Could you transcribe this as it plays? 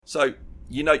So,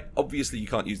 obviously you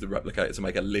can't use the replicator to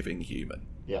make a living human.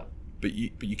 Yeah. But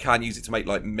you can use it to make,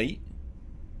 like, meat.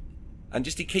 And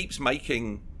he keeps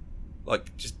making,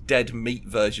 like, just dead meat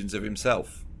versions of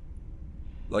himself.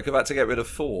 Like, I've had to get rid of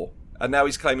 4. And now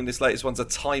he's claiming this latest one's a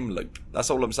time loop. That's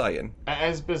all I'm saying. It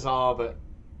is bizarre that,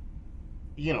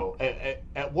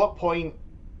 at what point,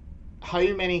 how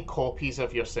many copies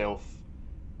of yourself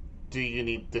do you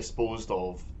need disposed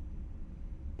of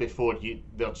before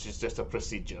there's just a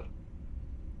procedure?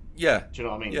 Yeah. Do you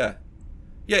know what I mean? Yeah.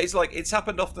 Yeah, it's like, it's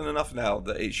happened often enough now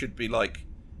that it should be like,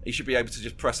 he should be able to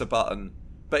just press a button.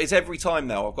 But it's every time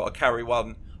now I've got to carry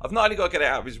one. I've not only got to get it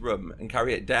out of his room and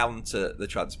carry it down to the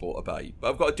transporter bay, but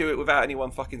I've got to do it without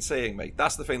anyone fucking seeing me.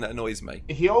 That's the thing that annoys me.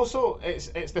 He also, it's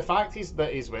the fact he's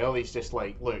just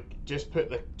like, look, just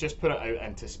put it out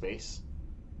into space.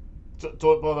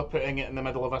 Don't bother putting it in the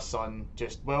middle of a sun.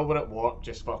 Just while we're at work,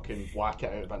 just fucking whack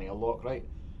it out of an airlock, right?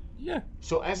 Yeah.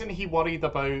 So isn't he worried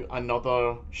about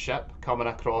another ship coming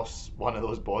across one of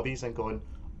those bodies and going,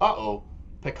 uh-oh,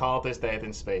 Picard is dead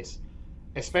in space?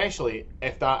 Especially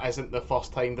if that isn't the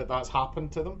first time that's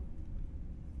happened to them.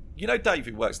 Dave,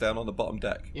 who works down on the bottom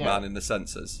deck, man in the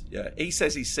sensors. Yeah, he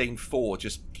says he's seen 4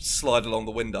 just slide along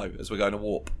the window as we're going to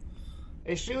warp.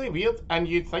 It's really weird, and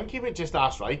you'd think he would just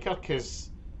ask Riker, because,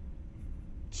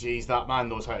 jeez, that man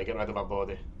knows how to get rid of a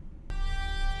body.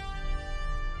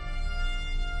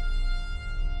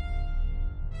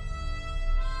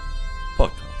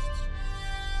 Podcasts.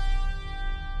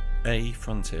 A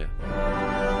Frontier.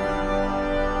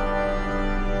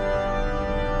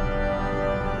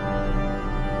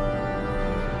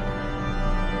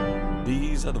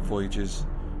 These are the voyages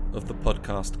of the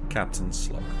podcast Captain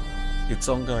Slug. Its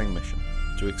ongoing mission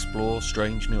to explore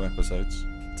strange new episodes,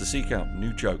 to seek out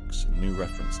new jokes and new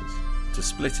references, to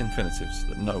split infinitives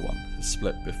that no one has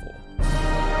split before.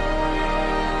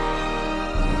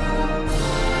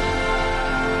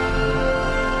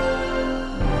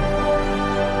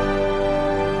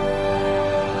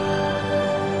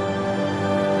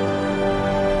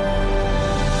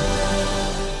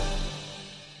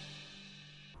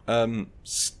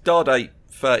 Stardate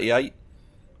 38,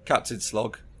 Captain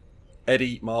Slog,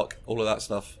 Eddie, Mark, all of that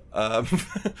stuff.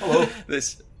 Hello.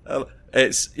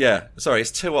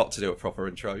 It's too hot to do a proper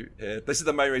intro. This is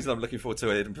the main reason I'm looking forward to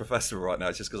it in Professor right now.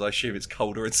 It's just because I assume it's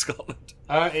colder in Scotland.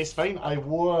 It's fine. I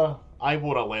wore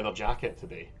a leather jacket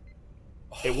today.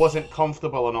 It wasn't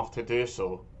comfortable enough to do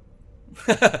so,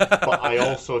 but I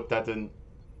also didn't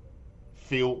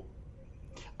feel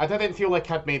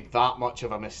like I'd made that much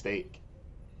of a mistake.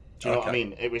 Do you know what I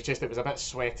mean? It was a bit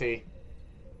sweaty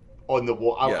on the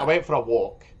walk. I went for a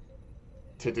walk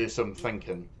to do some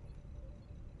thinking,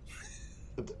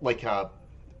 like a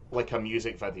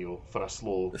music video for a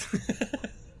slow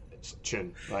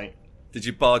tune, right? Did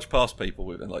you barge past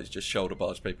people and just shoulder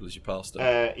barge people as you passed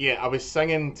them? Yeah, I was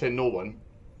singing to no one,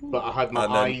 but I had my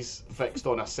eyes fixed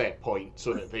on a set point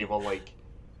so that they were like,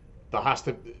 there has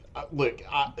to look.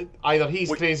 Either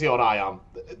he's crazy or I am.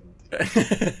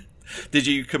 Did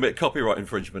you commit copyright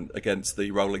infringement against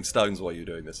the Rolling Stones while you were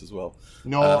doing this as well?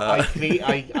 No,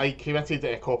 I committed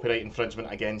a copyright infringement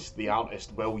against the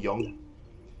artist Will Young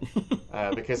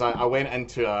because I went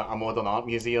into a modern art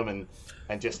museum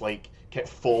and just like kept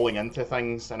falling into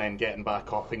things and then getting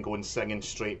back up and going singing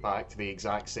straight back to the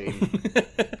exact same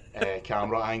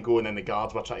camera angle, and then the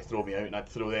guards were trying to throw me out and I'd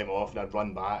throw them off and I'd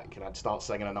run back and I'd start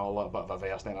singing another little bit of a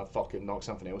verse and then I'd fucking knock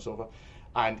something else over.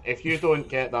 And if you don't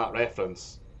get that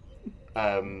reference,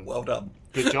 well done.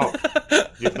 Good job.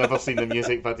 You've never seen the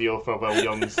music video for Will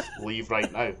Young's Leave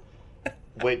Right Now,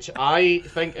 which I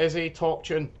think is a top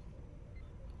tune.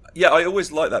 Yeah, I always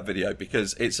like that video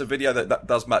because it's a video that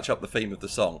does match up the theme of the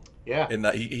song. Yeah. In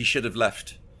that he should have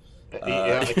left.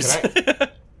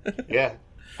 Correct. Yeah.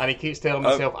 And he keeps telling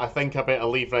himself, I think I better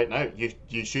leave right now.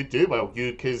 You should do,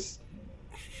 because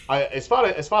as far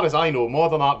as I know,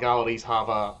 modern art galleries have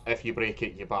a if you break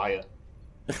it, you buy it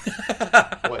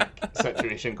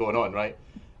situation going on, right?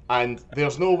 And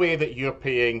there's no way that you're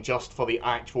paying just for the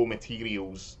actual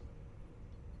materials.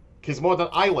 Because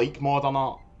I like modern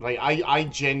art, right? I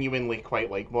genuinely quite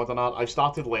like modern art. I've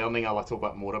started learning a little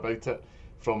bit more about it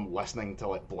from listening to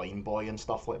like Blind Boy and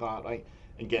stuff like that, right?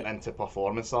 And getting into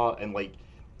performance art and like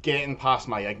getting past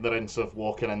my ignorance of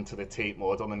walking into the Tate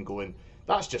Modern and going,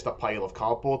 that's just a pile of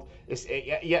cardboard.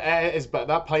 It is, but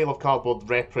that pile of cardboard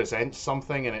represents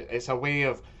something, and it's a way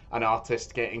of an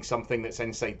artist getting something that's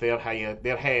inside their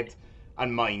head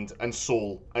and mind and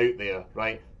soul out there,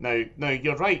 right? Now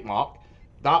you're right, Mark.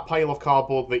 That pile of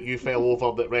cardboard that you fell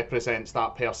over that represents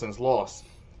that person's loss,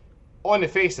 on the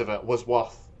face of it, was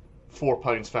worth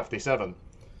 £4.57.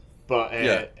 But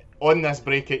on this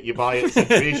break it, you buy it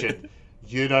situation,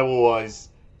 you now owe us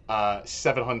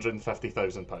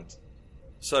 £750,000.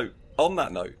 So, on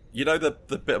that note, you know the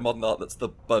bit of modern art that's the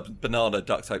banana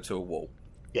duct taped to a wall?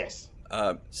 Yes.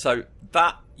 So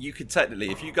that, you could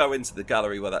technically, if you go into the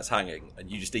gallery where that's hanging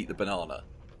and you just eat the banana,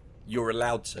 you're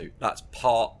allowed to. That's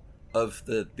part of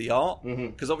the art.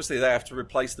 Because obviously they have to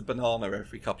replace the banana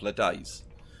every couple of days.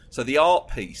 So the art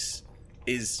piece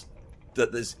is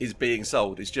being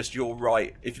sold. It's just your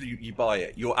right, if you buy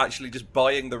it, you're actually just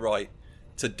buying the right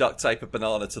to duct tape a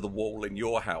banana to the wall in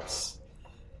your house.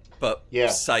 But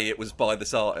say it was by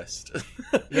this artist.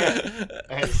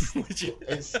 It's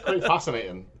quite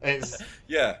fascinating.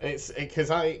 It's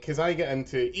because I get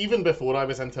into, even before I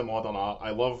was into modern art, I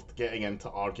loved getting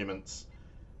into arguments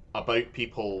about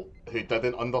people who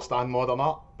didn't understand modern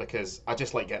art, because I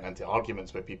just like getting into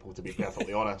arguments with people, to be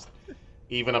perfectly honest,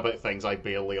 even about things I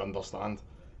barely understand.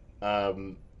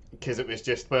 Because it was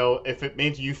just, well, if it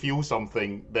made you feel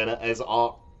something, then it is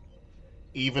art.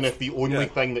 Even if the only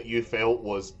thing that you felt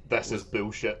was, this is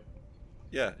bullshit.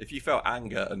 Yeah, if you felt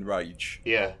anger and rage,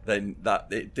 then that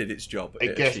it did its job.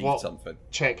 It guess achieved what? Something.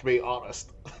 Checkmate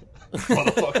artist.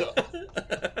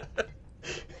 Motherfucker.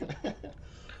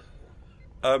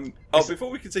 Before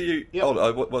we continue,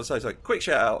 I want to say something. Quick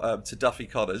shout out to Duffy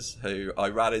Connors, who I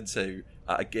ran into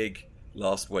at a gig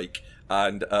last week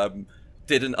and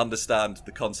didn't understand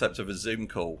the concept of a Zoom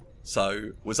call.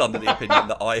 So was under the opinion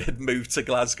that I had moved to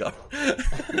Glasgow.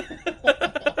 It's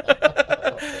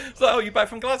like, oh, you back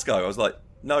from Glasgow? I was like,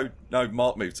 no,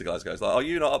 Mark moved to Glasgow. It's like, are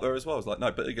you not up there as well? I was like,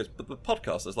 no, but he goes, but the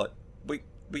podcast. I was like, we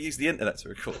use the internet to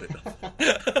record it.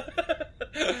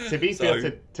 To be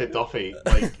fair to Duffy,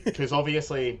 like, because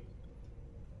obviously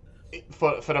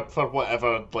for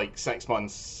whatever, like 6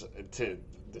 months to,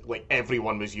 like,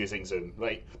 everyone was using Zoom,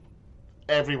 right?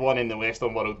 Everyone in the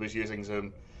Western world was using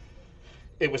Zoom.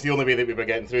 It was the only way that we were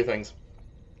getting through things.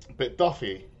 But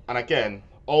Duffy, and again,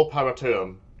 all power to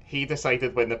him, he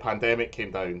decided when the pandemic came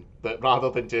down that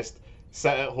rather than just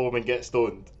sit at home and get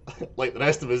stoned, like the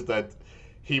rest of us did,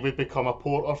 he would become a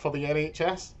porter for the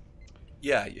NHS.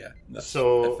 Yeah. That's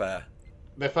fair.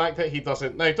 The fact that he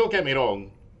doesn't... Now, don't get me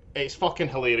wrong, it's fucking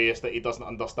hilarious that he doesn't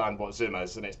understand what Zoom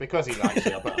is, and it's because he's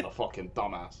actually a bit of a fucking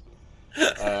dumbass.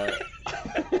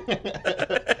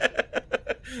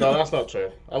 No, that's not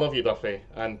true. I love you, Duffy,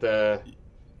 and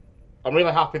I'm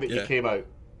really happy that you came out.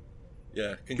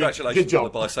 Yeah, congratulations good job.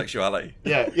 on the bisexuality.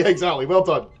 Yeah, exactly. Well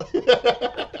done.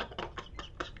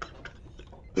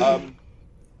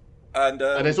 And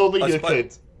it's only you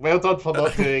could. Well done for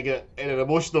not doing it in an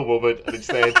emotional moment and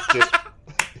instead just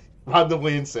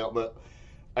randomly inserting it.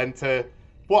 And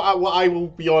what I will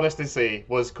be honest and say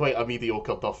was quite a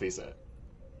mediocre Duffy set.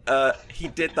 He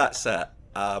did that set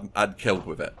and killed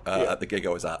with it at the gig I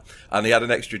was at. And he had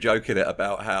an extra joke in it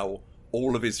about how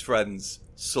all of his friends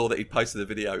saw that he posted the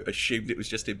video, assumed it was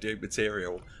just him doing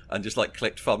material, and just like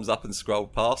clicked thumbs up and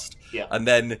scrolled past. Yeah. And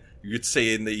then you'd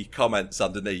see in the comments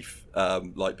underneath,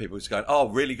 like people just going, "Oh,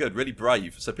 really good, really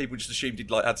brave." So people just assumed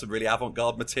he'd like had some really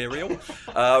avant-garde material,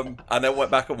 and then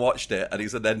went back and watched it, and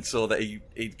then saw that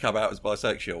he'd come out as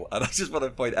bisexual. And I just want to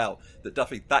point out that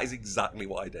Duffy, that is exactly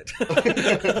what I did.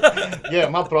 Yeah,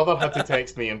 my brother had to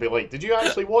text me and be like, "Did you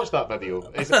actually watch that video?"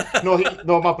 No,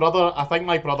 my brother. I think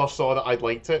my brother saw that I'd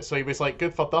liked it, so he was like,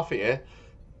 "Good for Duffy, eh?"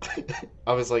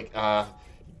 I was like,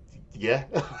 yeah.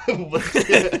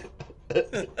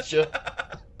 Sure.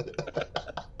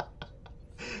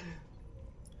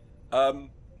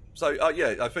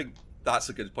 I think that's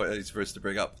a good point for us to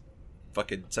bring up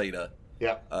fucking Tina.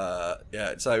 Yeah.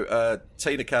 So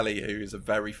Tina Kelly, who is a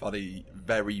very funny,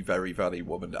 very, very funny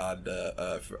woman and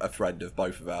a friend of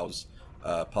both of ours,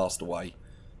 passed away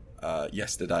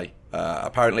yesterday.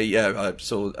 Apparently, I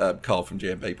saw Carl from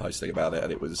GMB posting about it,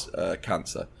 and it was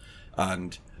cancer.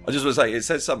 And I just want to say, it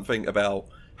says something about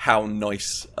how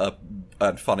nice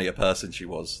and funny a person she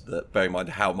was, that bear in mind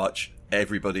how much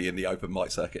everybody in the open mic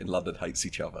circuit in London hates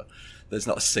each other. There's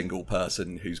not a single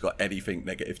person who's got anything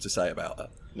negative to say about her.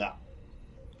 No.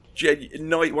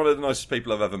 One of the nicest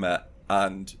people I've ever met,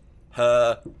 and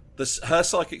her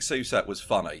Psychic Sue set was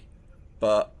funny,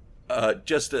 but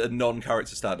just a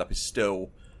non-character stand-up is still...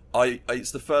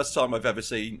 it's the first time I've ever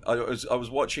seen... I was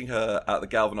watching her at the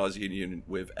Galvanised Union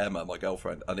with Emma, my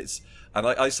girlfriend, and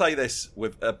I say this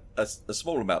with a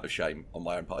small amount of shame on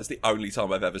my own part. It's the only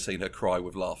time I've ever seen her cry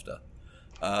with laughter.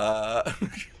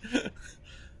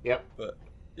 Yep. But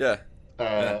yeah,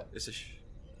 it's a.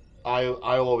 I'll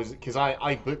always, because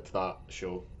I booked that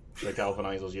show, the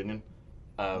Galvanisers Union,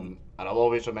 and I'll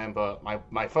always remember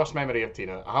my first memory of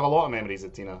Tina. I have a lot of memories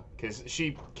of Tina because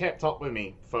she kept up with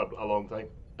me for a long time.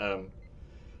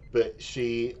 But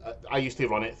I used to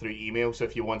run it through email, so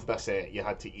if you wanted a set, you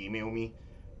had to email me,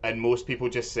 and most people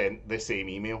just sent the same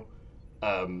email.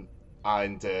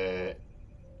 The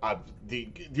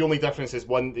only difference is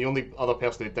the only other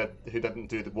person who didn't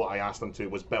do what I asked them to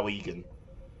was Bill Egan,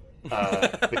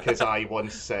 because I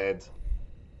once said,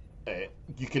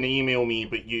 you can email me,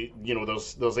 but you know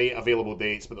there's 8 available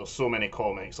dates, but there's so many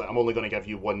comics, like I'm only going to give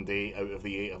you 1 day out of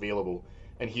the 8 available.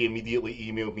 And he immediately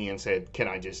emailed me and said, can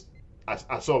I just,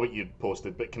 I saw what you'd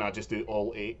posted, but can I just do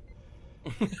all 8?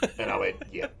 And I went,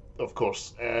 yeah, of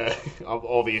course,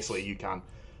 obviously you can.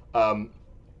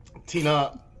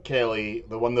 Tina Kelly,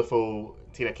 the wonderful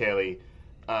Tina Kelly,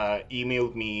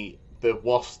 emailed me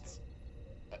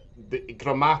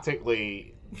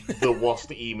grammatically the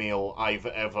worst email I've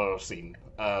ever seen.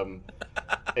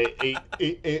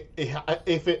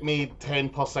 If it made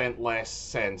 10% less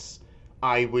sense,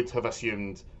 I would have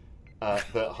assumed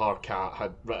that her cat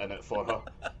had written it for her,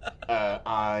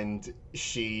 and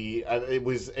it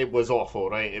was awful,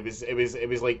 right? It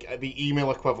was like the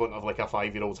email equivalent of like a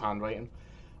 5-year-old's handwriting.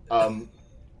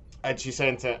 And she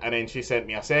sent it, and then she sent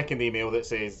me a second email that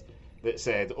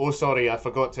said, "Oh, sorry, I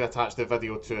forgot to attach the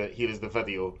video to it. Here is the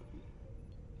video.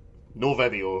 No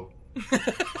video."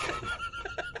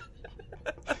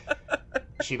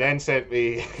 She then sent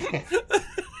me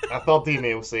a third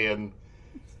email saying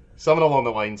something along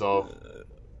the lines of,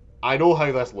 "I know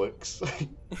how this looks,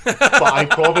 but I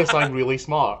promise I'm really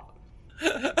smart.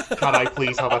 Can I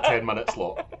please have a 10-minute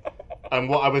slot?" And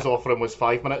what I was offering was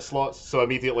 5-minute slots, so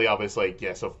immediately I was like,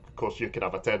 yes, of course you can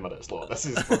have a 10-minute slot. This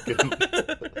is fucking,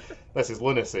 this is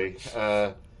lunacy.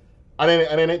 And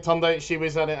then it turned out she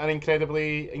was an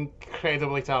incredibly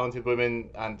talented woman,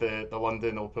 and the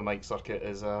London open mic circuit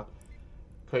is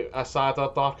quite a sadder,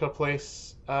 darker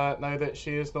place now that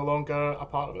she is no longer a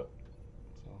part of it.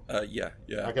 So, yeah.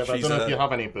 I don't know if you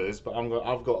have any booze, but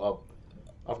I've got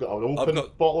an open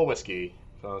bottle of whiskey.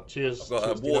 So cheers. I've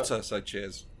got water, so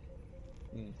cheers.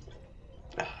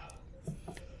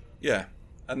 Yeah,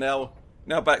 and now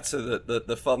back to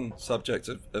the fun subject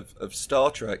of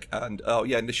Star Trek, and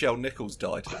Nichelle Nichols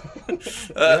died.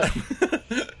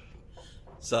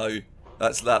 So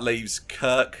that leaves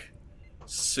Kirk,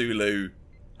 Sulu,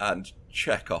 and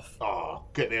Chekhov. Oh,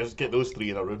 get those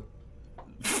 3 in a room.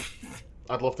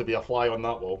 I'd love to be a fly on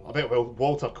that wall. I bet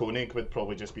Walter Koenig would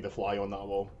probably just be the fly on that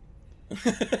wall.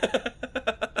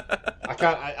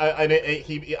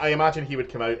 I imagine he would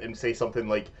come out and say something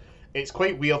like, "It's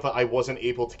quite weird that I wasn't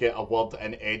able to get a word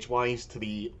in edgewise to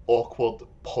the awkward,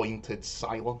 pointed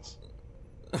silence."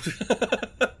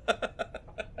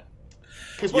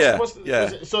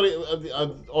 Sorry,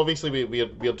 obviously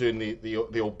we're doing the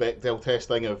old Bechdel test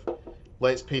thing of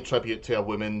let's pay tribute to a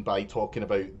woman by talking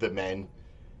about the men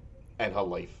in her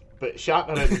life. But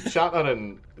Shatner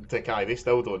and Takei, they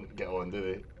still don't get on, do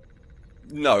they?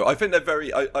 No, I think they're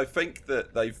very. I think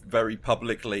that they've very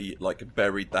publicly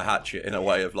buried the hatchet in a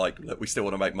way of look, we still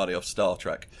want to make money off Star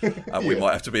Trek, and we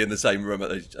might have to be in the same room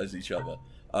as each other.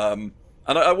 And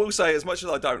I will say, as much as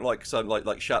I don't like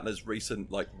Shatner's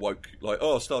recent woke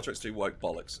Star Trek's too woke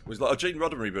bollocks, it was Gene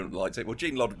Roddenberry liked it. Well,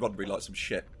 Gene Roddenberry likes some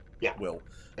shit. Yeah, Will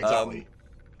exactly.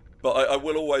 But I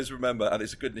will always remember, and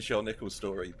it's a good Nichelle Nichols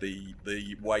story,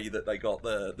 the way that they got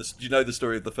the do you know the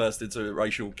story of the first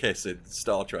interracial kiss in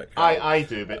Star Trek? I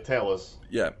do, but tell us.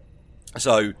 Yeah.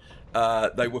 So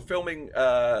they were filming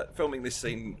this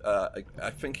scene, I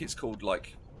think it's called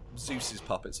Zeus's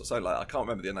Puppets or something like that. I can't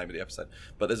remember the name of the episode,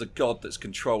 but there's a god that's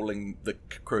controlling the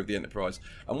crew of the Enterprise,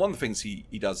 and one of the things he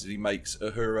does is he makes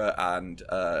Uhura and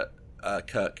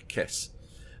Kirk kiss,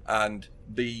 and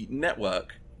the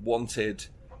network wanted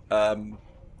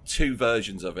 2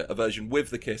 versions of it, a version with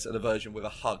the kiss and a version with a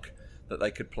hug that they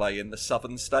could play in the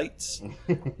southern states.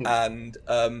 And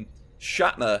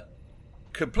Shatner,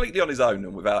 completely on his own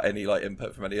and without any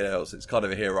input from anyone else, it's kind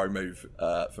of a hero move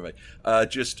for me,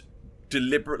 just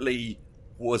deliberately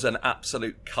was an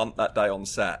absolute cunt that day on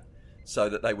set so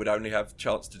that they would only have a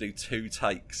chance to do 2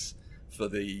 takes for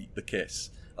the kiss.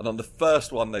 And on the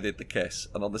first one they did the kiss,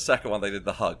 and on the second one they did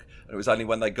the hug. And it was only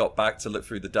when they got back to look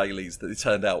through the dailies that it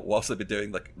turned out, whilst they'd been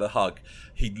doing the hug,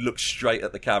 he looked straight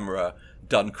at the camera,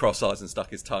 done cross eyes and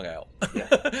stuck his tongue out.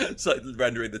 Yeah. So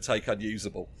rendering the take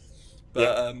unusable.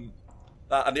 But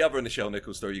and the other Nichelle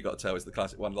Nichols story you got to tell is the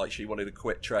classic one, she wanted to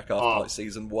quit Trek after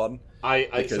season 1. So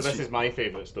this is my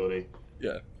favourite story.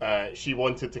 Yeah. She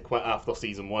wanted to quit after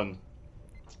season 1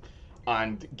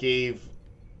 and gave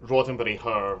Roddenberry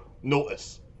her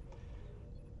notice.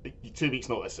 2 weeks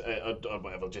notice or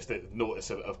whatever, just a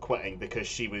notice of quitting, because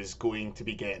she was going to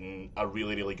be getting a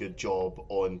really, really good job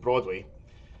on Broadway.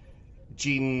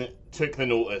 Gene took the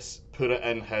notice, put it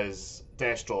in his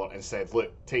desk drawer and said,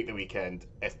 look, take the weekend.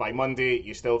 If by Monday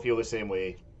you still feel the same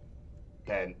way,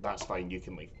 then that's fine, you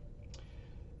can leave.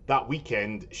 That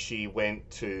weekend, she went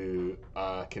to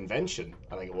a convention,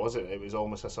 I think it was. It was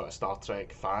almost a sort of Star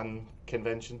Trek fan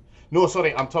convention. No,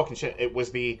 sorry, I'm talking shit. It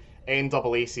was the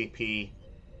NAACP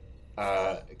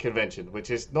convention, which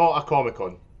is not a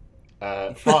Comic-Con.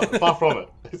 Far from it.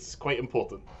 It's quite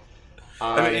important.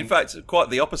 I mean, in fact,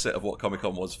 quite the opposite of what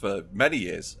Comic-Con was for many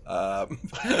years. Yeah,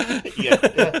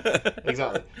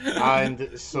 exactly. And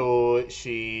so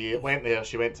she went there,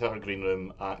 she went to her green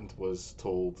room and was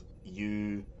told,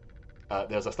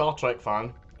 there's a Star Trek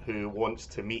fan who wants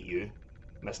to meet you,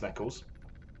 Miss Nichols.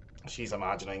 She's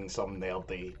imagining some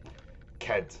nerdy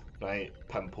kid, right?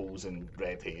 Pimples and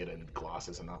red hair and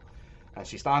glasses and that. And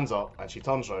she stands up and she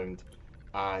turns round,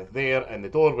 and there in the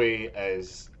doorway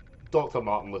is Dr.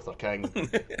 Martin Luther King.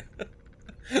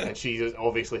 And she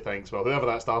obviously thinks, well, whoever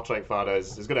that Star Trek fan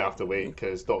is going to have to wait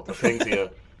because Dr. King's here.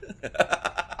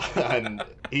 And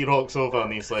he rocks over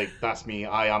and he's like, that's me,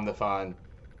 I am the fan.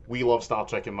 We love Star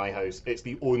Trek in my house. It's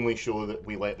the only show that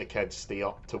we let the kids stay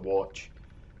up to watch.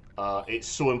 It's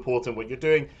so important what you're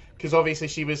doing. Because obviously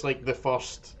she was like the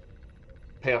first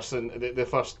person, the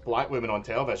first black woman on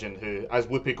television who, as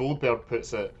Whoopi Goldberg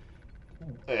puts it,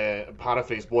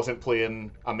 paraphrase, wasn't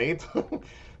playing a maid.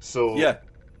 So yeah,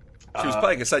 she was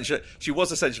playing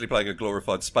essentially playing a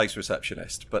glorified space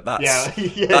receptionist, but that's that's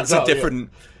exactly, a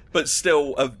different, but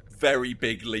still a very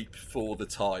big leap for the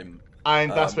time.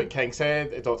 And that's what King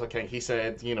said, Dr. King. He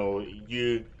said, you know,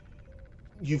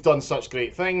 you've done such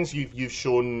great things. You've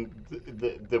shown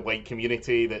the white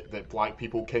community that black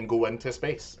people can go into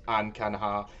space and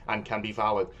can be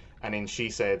valid. And then she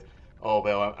said, oh,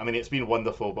 well, I mean, it's been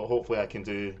wonderful, but hopefully I can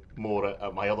do more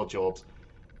at my other jobs.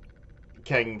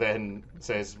 King then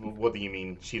says, well, what do you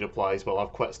mean? She replies, well,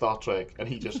 I've quit Star Trek. And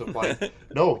he just replies,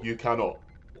 no, you cannot.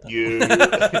 You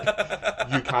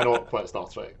cannot quit Star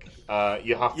Trek.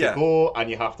 You have to go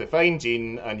and you have to find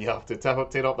Gene and you have to tear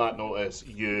up that notice.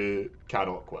 You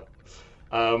cannot quit.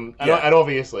 And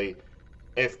obviously,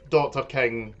 if Dr.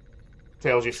 King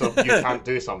tells you something, you can't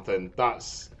do something,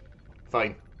 that's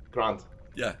fine. Grand.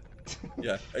 Yeah.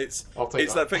 Yeah, it's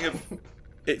that thing of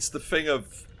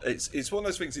it's one of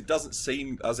those things. It doesn't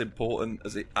seem as important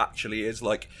as it actually is.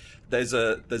 Like there's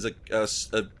a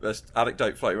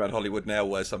anecdote floating around Hollywood now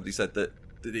where somebody said that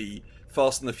the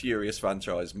Fast and the Furious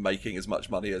franchise, making as much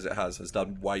money as it has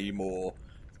done way more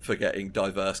for getting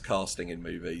diverse casting in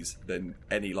movies than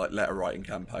any like letter writing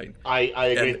campaign. I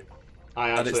agree.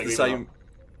 And it's the same.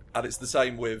 And it's the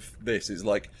same with this. It's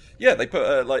like, yeah, they put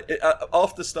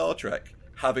after Star Trek,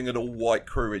 having an all-white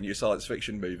crew in your science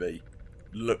fiction movie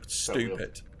looked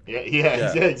stupid. Yeah,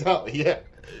 exactly. Yeah.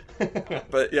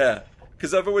 But yeah,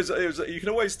 because you can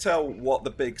always tell what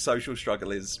the big social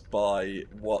struggle is by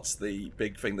what's the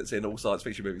big thing that's in all science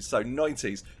fiction movies. So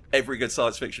 90s, every good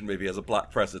science fiction movie has a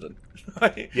black president,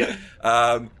 right? Yeah.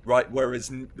 Right.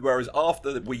 Whereas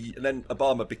after then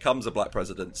Obama becomes a black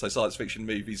president, so science fiction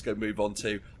movies move on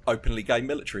to openly gay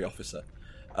military officer.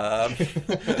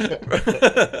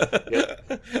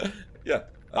 Yeah.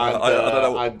 I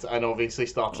don't know. And obviously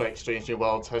Star Trek Strange New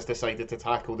Worlds has decided to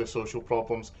tackle the social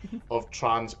problems of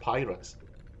trans pirates.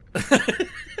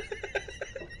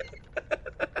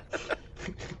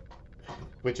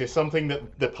 Which is something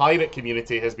that the pirate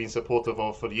community has been supportive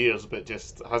of for years, but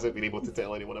just hasn't been able to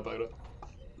tell anyone about it.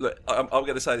 Look, I'm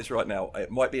going to say this right now.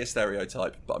 It might be a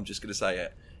stereotype, but I'm just going to say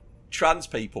it. Trans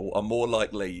people are more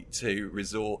likely to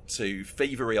resort to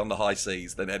thievery on the high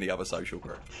seas than any other social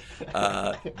group.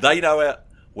 They know it.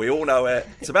 We all know it.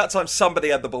 It's about time somebody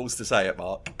had the balls to say it,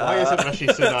 Mark. Why isn't Rishi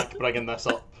Sunak bringing this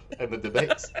up in the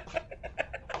debates?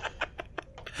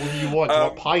 What do you want? Do you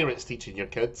want pirates teaching your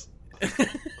kids?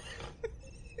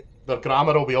 Their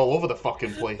grammar will be all over the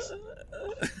fucking place.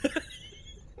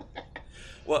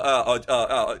 Well,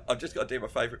 I've just got to do my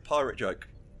favourite pirate joke.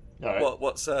 All right.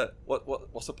 What's a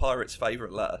pirate's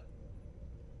favourite letter?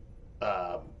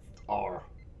 R.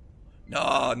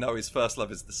 No, his first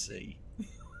love is the C.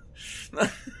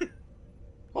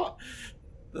 What?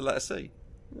 The letter C.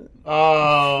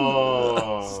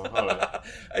 Oh. All right.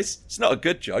 It's not a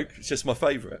good joke. It's just my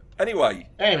favourite. Anyway,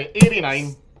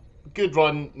 89. Good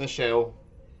run, Michelle.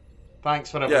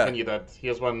 Thanks for everything you did.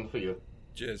 Here's one for you.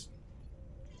 Cheers.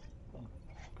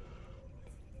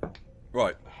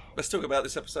 Right. Let's talk about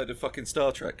this episode of fucking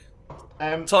Star Trek.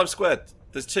 Times Squared.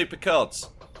 There's 2 Picards.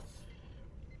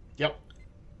 Yep.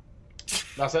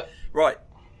 That's it. Right.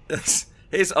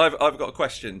 I've got a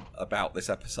question about this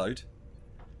episode.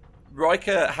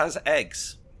 Riker has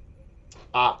eggs.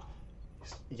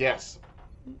 Yes.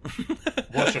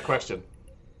 What's your question?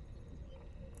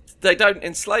 They don't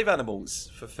enslave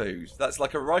animals for food. That's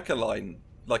like a Riker line,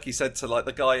 like he said to like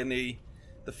the guy in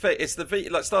it's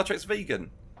like Star Trek's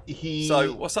vegan.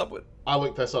 So what's up with? I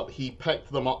looked this up. He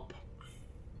picked them up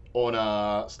on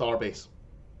a starbase.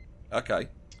 Okay.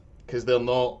 Because they're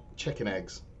not chicken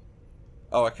eggs.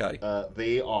 Oh, okay.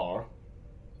 They are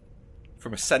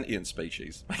from a sentient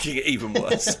species, making it even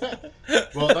worse.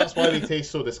 Well, that's why they taste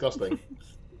so disgusting.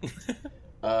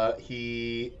 O1.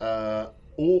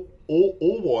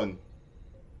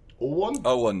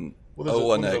 O1. What does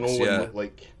O1 yeah. look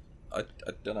like? I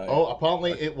don't know. Oh,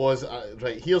 apparently it was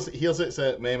right. Here's its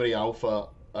memory alpha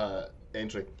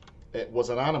entry. It was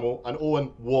an animal. An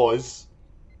Owen was.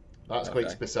 That's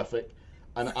quite specific.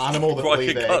 An animal that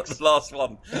laid eggs. The last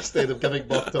one. Instead of giving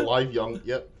birth to live young.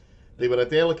 Yep. They were a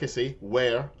delicacy.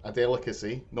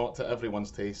 Not to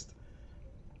everyone's taste.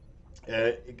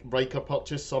 Riker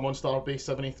purchased some on Starbase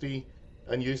 73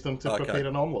 and used them to prepare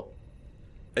an omelette.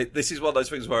 This is one of those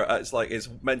things where it's like it's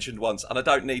mentioned once, and I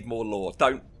don't need more lore.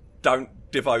 Don't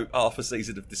devote half a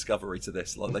season of Discovery to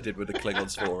this like they did with the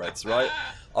Klingons' foreheads, right?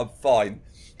 I'm fine.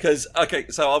 Because,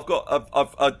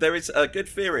 so there is a good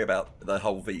theory about the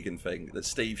whole vegan thing that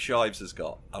Steve Shives has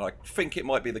got, and I think it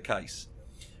might be the case.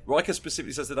 Riker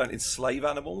specifically says they don't enslave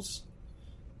animals,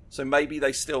 so maybe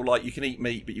they still, like, you can eat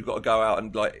meat, but you've got to go out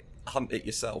and, like, hunt it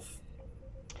yourself.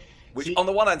 Which, on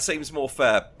the one hand, seems more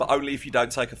fair, but only if you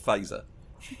don't take a phaser.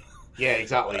 Yeah,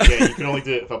 exactly. Yeah, you can only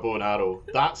do it with a bow and arrow.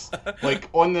 That's like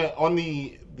on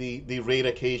the rare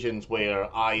occasions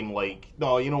where I'm like,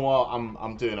 no, you know what,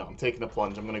 I'm doing it. I'm taking the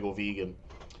plunge. I'm going to go vegan.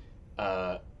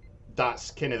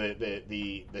 That's kind of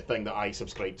the thing that I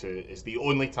subscribe to. Is the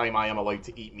only time I am allowed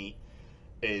to eat meat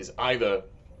is either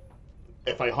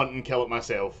if I hunt and kill it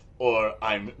myself, or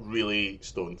I'm really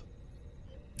stoned.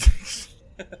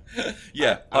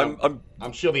 Yeah,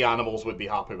 I'm sure the animals would be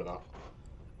happy with that.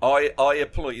 I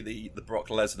employ the Brock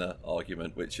Lesnar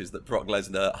argument, which is that Brock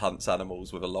Lesnar hunts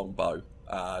animals with a long bow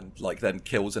and like then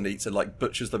kills and eats and like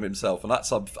butchers them himself, and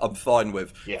that's I'm fine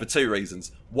with for two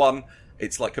reasons. One,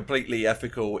 it's like completely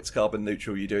ethical, it's carbon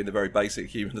neutral, you're doing the very basic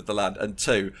human of the land, and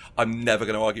two, I'm never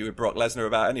going to argue with Brock Lesnar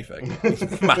about anything.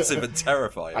 He's massive and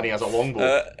terrifying, and he has a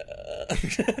longbow.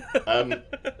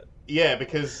 Yeah,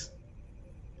 because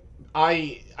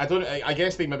I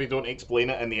guess they maybe don't explain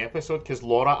it in the episode because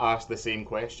Laura asked the same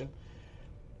question.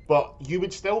 But you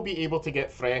would still be able to get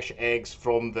fresh eggs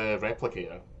from the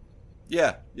replicator.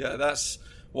 Yeah, that's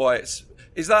why it's...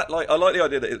 Is that like... I like the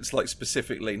idea that it's like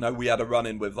specifically, no, we had a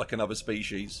run-in with like another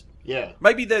species. Yeah.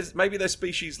 Maybe there's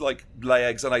species like lay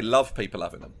eggs and they love people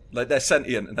having them. Like they're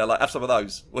sentient and they're like, have some of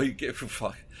those. Well, you get...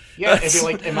 Fuck. Yeah, if you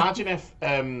like, imagine if...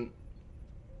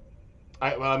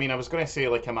 I was going to say,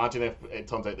 like, imagine if it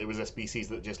turns out there was a species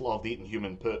that just loved eating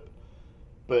human poop.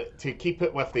 But to keep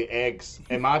it with the eggs,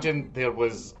 imagine there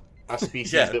was a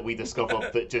species that we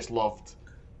discovered that just loved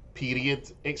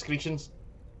period excretions.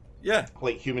 Yeah.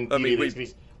 Like human period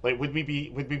excretions. Like, would we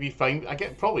be fine? I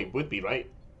guess probably would be, right?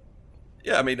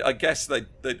 Yeah, I mean, I guess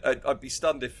I'd be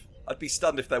stunned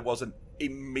if there wasn't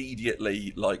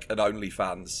immediately like an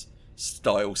OnlyFans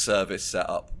style service set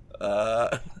up.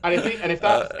 And if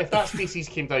that species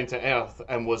came down to Earth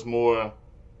and was more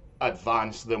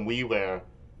advanced than we were,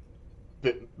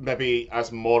 but maybe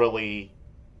as morally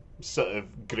sort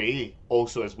of grey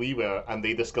also as we were, and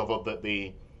they discovered that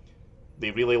they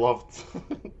really loved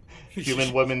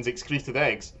human women's excreted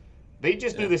eggs, they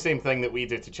just do the same thing that we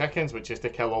do to chickens, which is to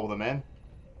kill all the men.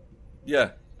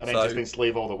 Yeah. And then just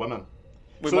enslave all the women.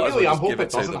 So really, I'm hoping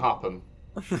it doesn't happen.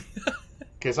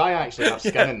 Because I actually have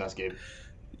skin in this game.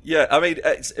 Yeah, I mean,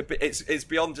 it's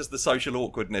beyond just the social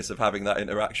awkwardness of having that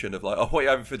interaction of like, oh, what are you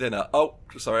having for dinner? Oh,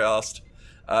 sorry, I asked.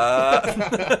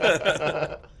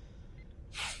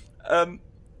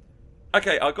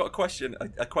 Okay, I've got a question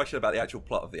about the actual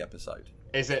plot of the episode.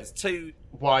 Is it it's two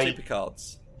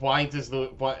Picards? Why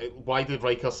did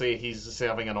Riker say he's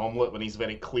serving an omelette when he's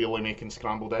very clearly making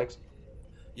scrambled eggs?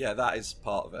 Yeah, that is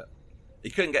part of it. He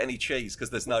couldn't get any cheese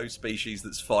because there's no species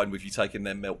that's fine with you taking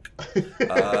their milk.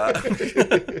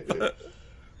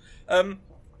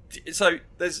 So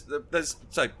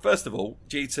first of all,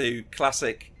 due to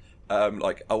classic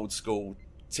like old school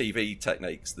TV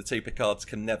techniques, the two Picards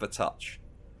can never touch.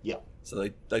 Yeah. So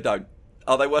they don't.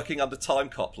 Are they working under time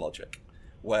cop logic,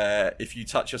 where if you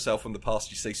touch yourself from the past,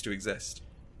 you cease to exist?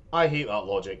 I hate that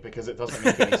logic because it doesn't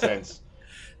make any sense.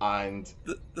 And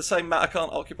the same matter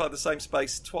can't occupy the same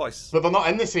space twice. But they're not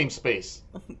in the same space.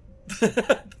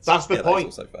 That's the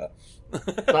point. That's also fair.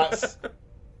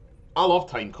 I love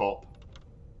Time Cop,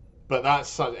 but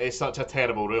it's such a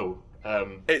terrible rule.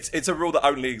 It's a rule that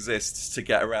only exists to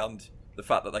get around the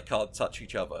fact that they can't touch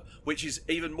each other, which is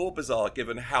even more bizarre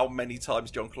given how many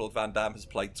times Jean-Claude Van Damme has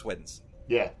played twins.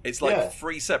 Yeah. It's like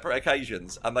 3 separate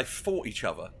occasions, and they fought each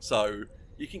other. So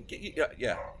you can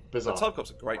get Bizarre. Time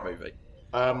Cop's a great movie.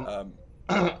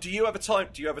 Do you have a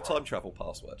time travel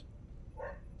password?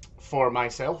 For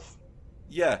myself?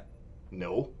 Yeah.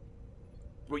 No.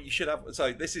 Well, you should have.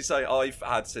 So this is something I've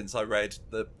had since I read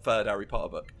the 3rd Harry Potter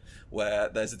book, where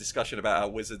there's a discussion about how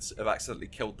wizards have accidentally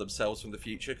killed themselves from the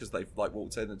future because they've like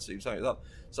walked in and seen something up.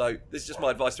 So this is just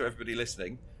my advice to everybody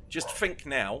listening: just think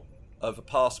now of a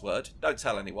password. Don't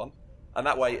tell anyone, and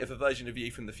that way, if a version of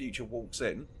you from the future walks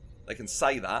in, they can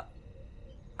say that,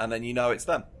 and then you know it's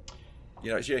them.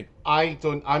 You know it's you.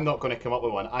 I'm not going to come up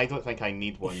with one. I don't think I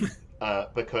need one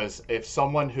because if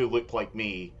someone who looked like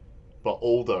me but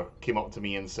older came up to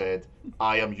me and said,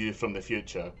 "I am you from the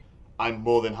future," I'm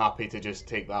more than happy to just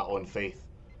take that on faith.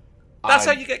 That's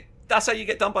how you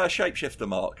get done by a shapeshifter,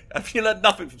 Mark. Have you learned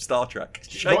nothing from Star Trek?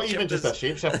 Not even just a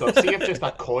shapeshifter. See if just a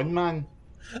con man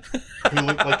who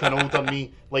looked like an older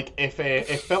me. Like if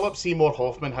Philip Seymour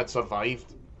Hoffman had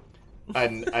survived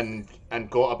and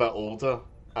got a bit older,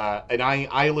 and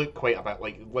I look quite a bit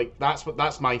like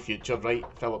that's my future, right?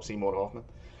 Philip Seymour Hoffman.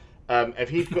 If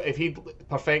he'd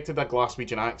perfected a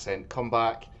Glaswegian accent, come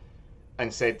back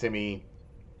and said to me,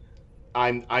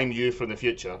 I'm you from the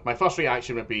future, my first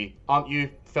reaction would be, aren't you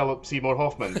Philip Seymour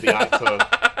Hoffman, the actor?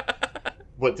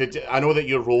 I know that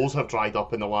your roles have dried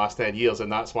up in the last 10 years, and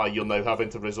that's why you're now having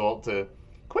to resort to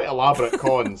quite elaborate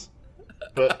cons.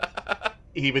 But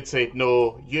he would say,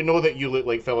 no, you know that you look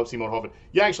like Philip Seymour Hoffman.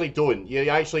 You actually don't.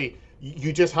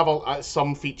 You just have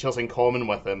some features in common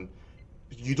with him.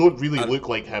 You don't really look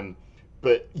like him,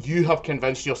 but you have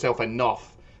convinced yourself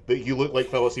enough that you look like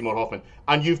Philip Seymour Hoffman.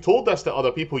 And you've told this to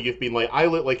other people. You've been like, I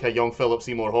look like a young Philip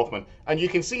Seymour Hoffman. And you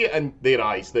can see it in their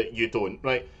eyes that you don't,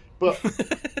 right? But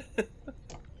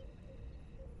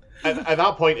at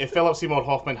that point, if Philip Seymour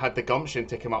Hoffman had the gumption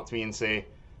to come up to me and say,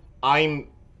 I'm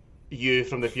you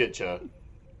from the future,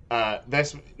 now,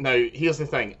 here's the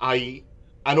thing. I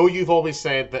know you've always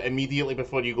said that immediately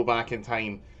before you go back in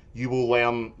time, you will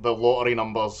learn the lottery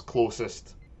numbers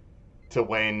closest to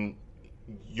when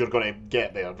you're going to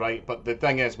get there, right? But the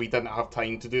thing is, we didn't have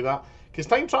time to do that. Because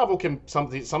time travel can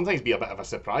sometimes be a bit of a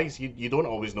surprise. You don't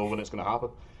always know when it's going to happen.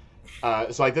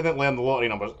 So I didn't learn the lottery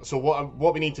numbers. So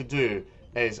what we need to do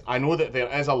is, I know that there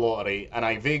is a lottery, and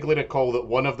I vaguely recall that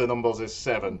one of the numbers is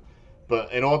 7.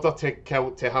 But in order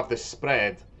to have the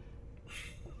spread,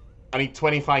 I need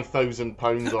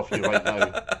 £25,000 off you right now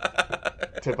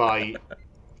to buy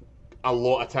a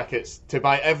lot of tickets, to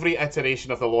buy every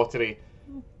iteration of the lottery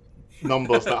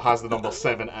numbers that has the number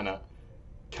 7 in it.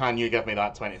 Can you give me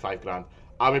that 25 grand?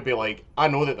 I would be like, I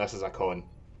know that this is a con,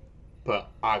 but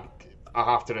I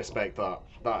have to respect that.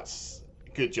 That's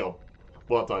good job.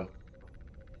 Well done.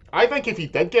 I think if you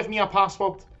did give me a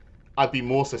password, I'd be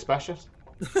more suspicious.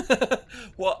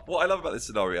 What I love about this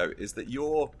scenario is that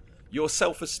your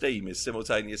self-esteem is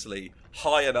simultaneously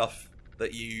high enough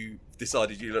that you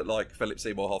decided you look like Philip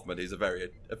Seymour Hoffman is a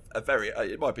very,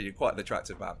 in my opinion, quite an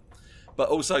attractive man, but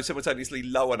also simultaneously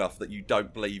low enough that you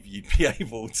don't believe you'd be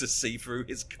able to see through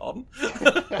his con.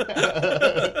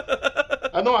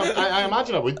 I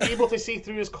imagine I would be able to see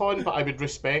through his con, but I would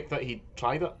respect that he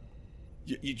tried it.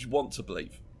 You'd want to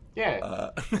believe. Yeah.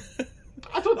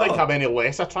 I don't think I'm any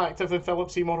less attractive than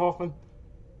Philip Seymour Hoffman.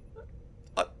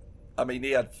 I mean,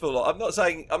 he had full. I'm not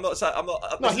saying. No,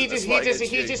 he just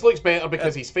looks better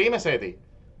because he's famous, Eddie.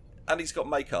 And he's got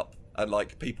makeup and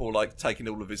like people like taking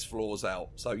all of his flaws out.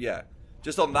 So yeah,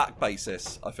 just on that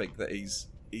basis, I think that he's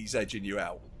edging you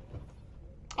out.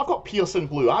 I've got piercing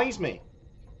blue eyes, mate.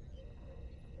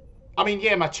 I mean,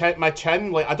 yeah, my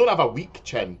chin. Like, I don't have a weak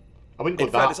chin. I wouldn't go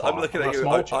that fairness, far. I'm looking at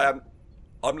you.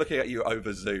 I'm looking at you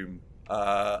over Zoom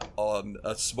on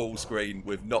a small screen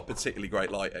with not particularly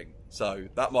great lighting. So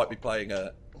that might be playing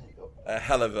a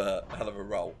hell of a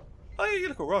role. Oh yeah, you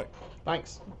look all right.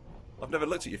 Thanks. I've never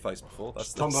looked at your face before.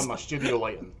 That's turned on my studio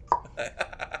lighting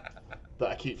that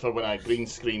I keep for when I green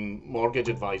screen mortgage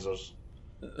advisors,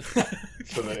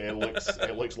 so that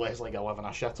it looks less like I live in a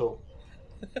shithole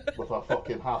with a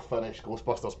fucking half finished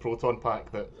Ghostbusters proton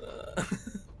pack that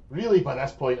really by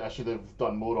this point I should have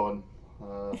done more on.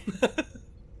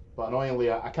 But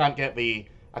annoyingly, I can't get the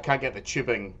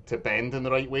tubing to bend in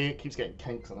the right way. It keeps getting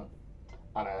kinks in it,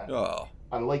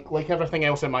 and like everything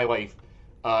else in my life,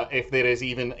 if there is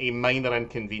even a minor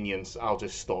inconvenience, I'll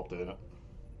just stop doing it.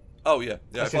 Oh yeah.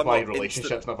 This is why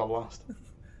relationships never last.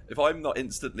 If I'm not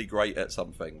instantly great at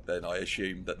something, then I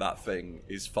assume that thing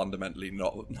is fundamentally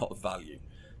not of value.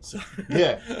 So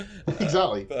yeah,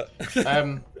 exactly. But...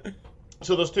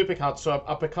 So there's two Picards. So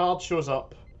a Picard shows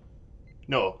up.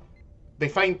 No, they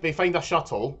find a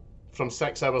shuttle from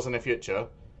 6 hours in the future,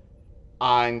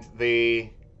 and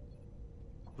they.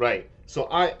 Right. So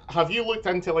have you looked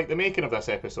into like the making of this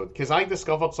episode? Because I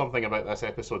discovered something about this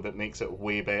episode that makes it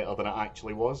way better than it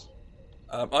actually was.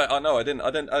 I know I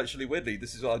didn't actually. Weirdly,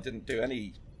 this is why I didn't do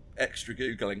any extra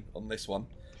googling on this one.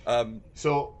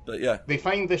 But yeah, they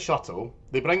find the shuttle.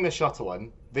 They bring the shuttle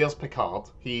in. There's Picard.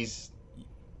 He's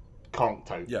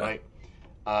conked out, right?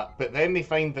 But then they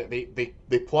find that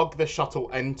they plug the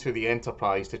shuttle into the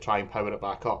Enterprise to try and power it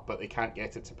back up, but they can't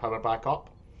get it to power back up.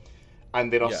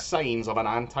 And there are signs of an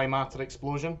antimatter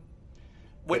explosion.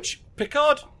 Which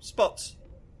Picard spots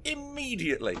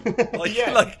immediately. Like,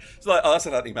 it's like, oh, that's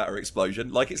an antimatter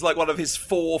explosion. Like, it's like one of his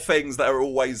 4 things that are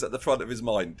always at the front of his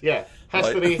mind. Yeah.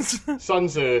 History, Sun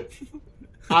Tzu,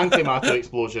 antimatter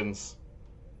explosions,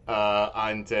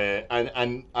 and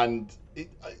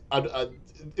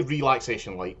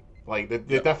relaxation light. Like,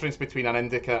 the difference between an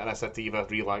indica and a sativa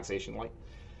relaxation light.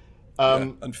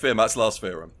 And Fermat's last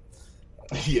theorem.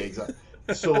 Yeah, exactly.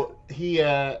 So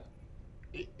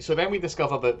so then we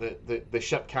discover that the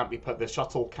ship can't be the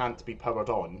shuttle can't be powered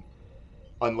on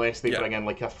unless they bring in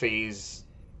like a phase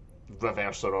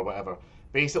reverser or whatever.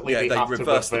 Basically, they have to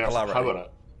reverse power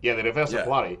it. Yeah, they reverse the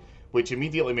polarity, which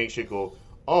immediately makes you go,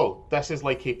 "Oh, this is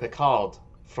like a Picard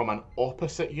from an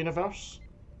opposite universe."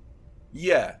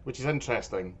 Yeah, which is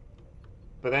interesting.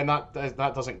 But then that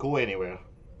doesn't go anywhere.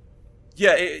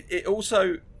 Yeah, it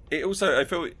also I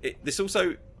feel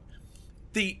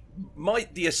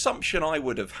the assumption I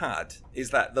would have had is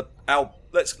that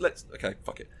let's okay,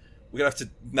 fuck it. We're gonna have to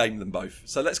name them both.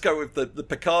 So let's go with the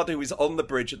Picard who is on the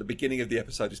bridge at the beginning of the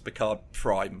episode is Picard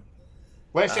Prime.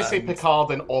 Let's just say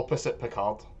Picard and opposite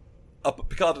Picard.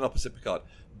 Picard and opposite Picard.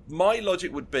 My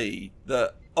logic would be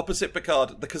that opposite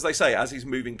Picard, because they say as he's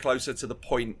moving closer to the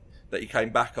point that he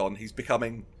came back on, he's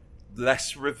becoming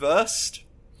less reversed.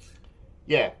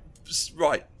 Yeah.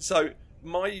 Right. So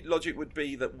my logic would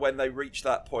be that when they reach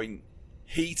that point,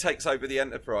 he takes over the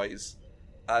Enterprise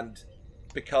and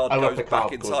Picard goes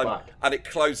back in time and it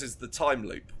closes the time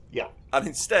loop. Yeah. And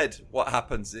instead, what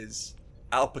happens is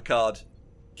Al Picard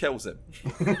kills him.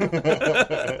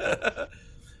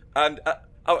 And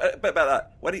a bit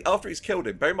about that. After he's killed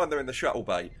him, bear in mind they're in the shuttle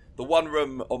bay, the one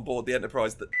room on board the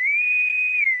Enterprise that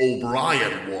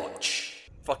O'Brien watch.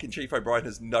 Fucking Chief O'Brien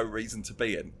has no reason to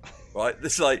be in, right?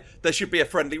 This like there should be a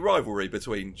friendly rivalry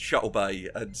between Shuttle Bay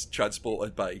and Transporter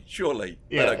Bay, surely.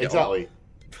 Yeah, exactly.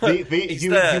 You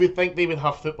would think they would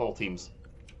have football teams.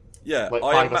 Yeah, like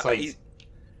 5-a-side.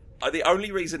 The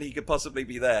only reason he could possibly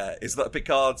be there is that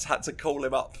Picard's had to call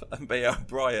him up and be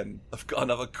O'Brien. I've got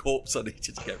another corpse I need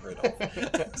you to get rid of.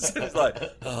 So it's like,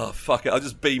 oh fuck it, I'll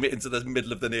just beam it into the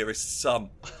middle of the nearest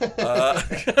sun.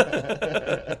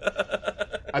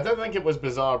 I don't think it was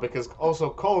bizarre because also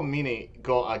Colin Meaney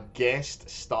got a guest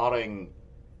starring,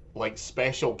 like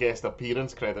special guest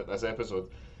appearance credit this episode,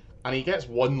 and he gets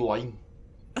one line.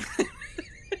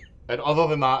 And other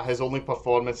than that, his only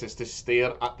performance is to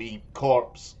stare at the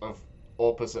corpse of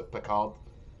opposite Picard.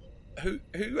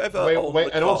 Whoever on the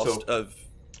cast also, of...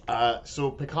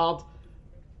 So Picard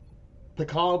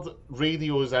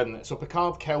radios in. So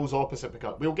Picard kills opposite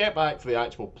Picard. We'll get back to the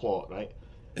actual plot, right?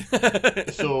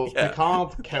 So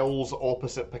Picard kills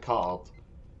opposite Picard.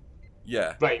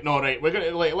 Yeah. Right. No. Right. We're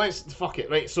gonna let's fuck it.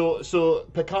 Right. So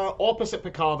Picard opposite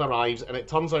Picard arrives, and it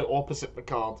turns out opposite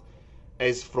Picard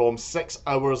is from 6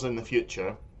 hours in the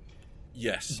future.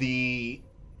 Yes. The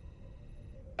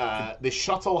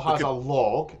shuttle has a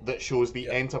log that shows the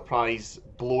Enterprise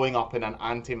blowing up in an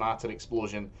antimatter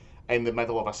explosion in the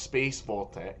middle of a space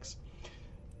vortex.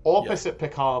 Opposite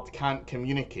Picard can't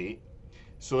communicate,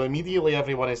 so immediately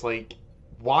everyone is like,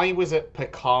 why was it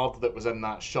Picard that was in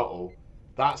that shuttle?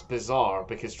 That's bizarre,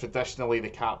 because traditionally the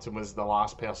captain was the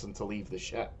last person to leave the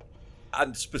ship.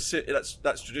 And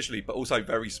that's traditionally, but also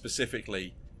very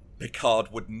specifically, Picard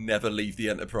would never leave the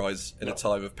Enterprise in a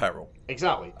time of peril.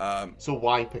 Exactly. So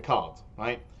why Picard,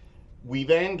 right? We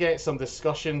then get some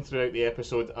discussion throughout the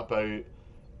episode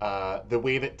about the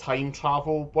way that time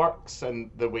travel works and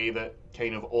the way that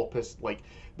kind of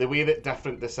the way that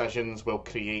different decisions will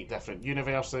create different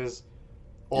universes.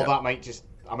 That might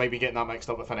I might be getting that mixed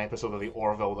up with an episode of the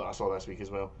Orville that I saw this week as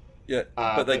well. Yeah,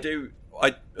 but they do...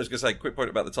 I was going to say, a quick point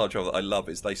about the time travel that I love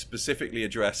is they specifically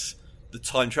address the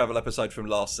time travel episode from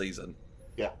last season.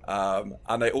 Yeah.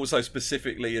 And they also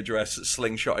specifically address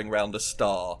slingshotting round a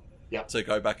star to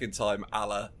go back in time, a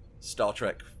la Star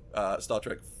Trek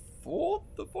 4,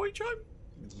 The Voyage Home?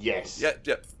 Yes.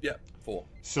 Yeah, 4.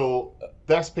 So,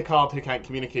 this Picard who can't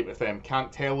communicate with them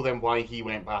can't tell them why he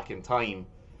went back in time,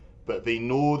 but they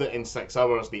know that in 6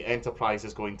 hours the Enterprise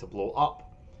is going to blow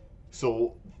up.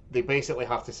 So they basically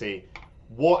have to say,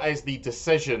 what is the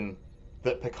decision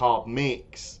that Picard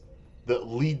makes that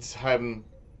leads him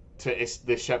to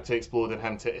the ship to explode and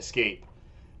him to escape?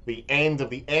 The end of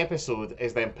the episode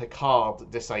is then Picard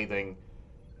deciding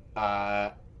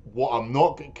what I'm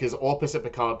not... Because opposite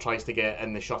Picard tries to get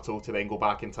in the shuttle to then go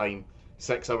back in time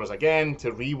 6 hours again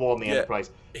to rewarn the Enterprise.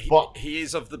 But he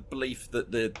is of the belief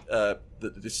that the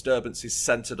disturbance is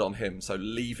centered on him, so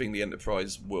leaving the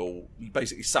Enterprise will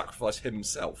basically sacrifice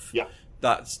himself. Yeah.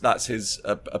 That's his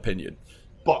opinion.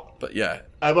 But yeah.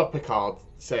 Our Picard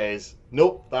says,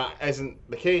 nope, that isn't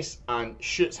the case, and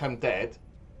shoots him dead.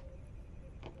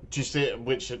 Just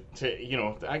which, you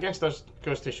know, I guess that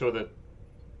goes to show that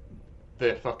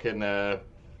the fucking,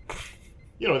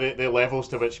 you know, the levels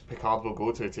to which Picard will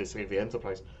go to save the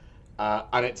Enterprise.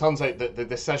 And it turns out that the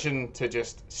decision to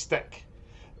just stick...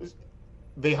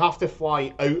 They have to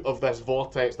fly out of this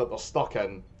vortex that they're stuck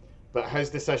in, but his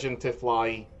decision to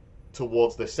fly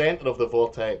towards the centre of the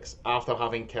vortex after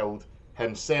having killed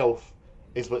himself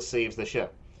is what saves the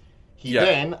ship. He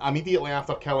then, immediately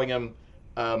after killing him,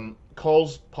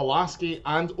 calls Pulaski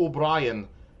and O'Brien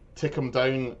to come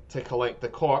down to collect the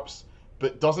corpse,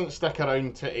 but doesn't stick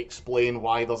around to explain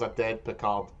why there's a dead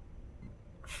Picard.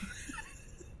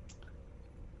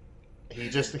 He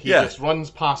just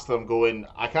runs past them going,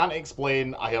 I can't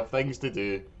explain, I have things to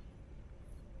do.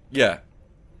 Yeah.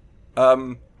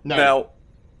 Now,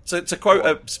 to quote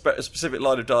a specific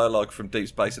line of dialogue from Deep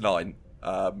Space Nine,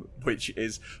 which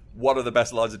is one of the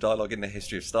best lines of dialogue in the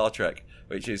history of Star Trek,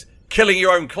 which is, killing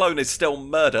your own clone is still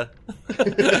murder.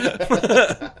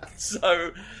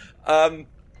 So,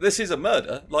 this is a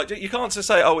murder. Like, you can't just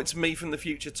say, oh, it's me from the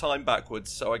future time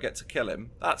backwards, so I get to kill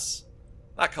him.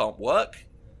 That can't work.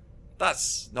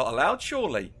 That's not allowed,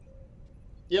 surely.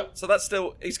 Yep. So that's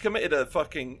still... He's committed a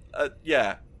fucking...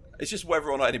 yeah. It's just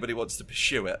whether or not anybody wants to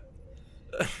pursue it.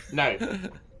 Now,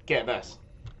 get this.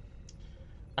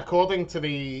 According to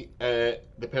the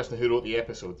person who wrote the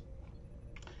episode,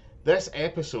 this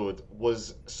episode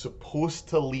was supposed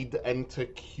to lead into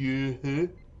Q Who,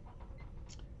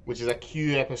 which is a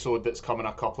Q episode that's coming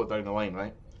a couple of down the line,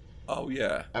 right? Oh,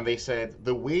 yeah. And they said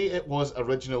the way it was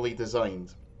originally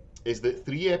designed is that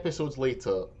 3 episodes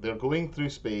later, they're going through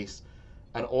space,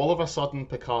 and all of a sudden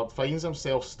Picard finds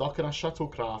himself stuck in a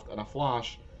shuttlecraft in a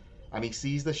flash, and he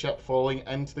sees the ship falling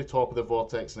into the top of the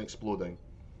vortex and exploding.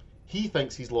 He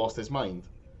thinks he's lost his mind.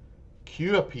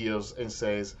 Q appears and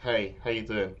says, hey, how you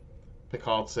doing?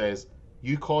 Picard says,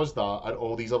 you caused that and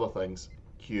all these other things.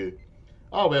 Q,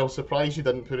 oh well, surprised you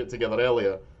didn't put it together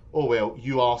earlier. Oh well,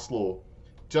 you are slow.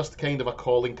 Just kind of a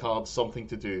calling card, something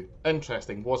to do.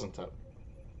 Interesting, wasn't it?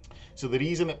 So the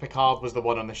reason that Picard was the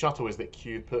one on the shuttle is that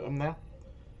Q put him there.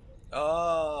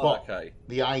 Oh, okay.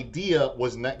 The idea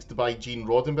was nixed by Gene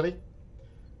Roddenberry.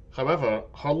 However,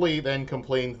 Hurley then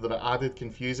complained that it added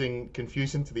confusion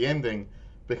to the ending,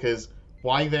 because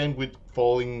why then would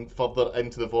falling further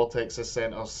into the vortex's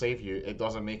centre save you? It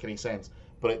doesn't make any sense.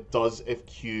 But it does if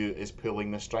Q is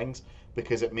pulling the strings,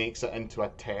 because it makes it into a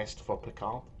test for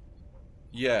Picard.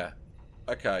 Yeah.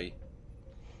 Okay.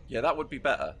 Yeah, that would be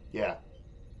better. Yeah.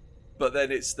 But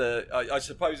then it's I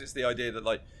suppose it's the idea that,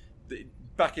 like,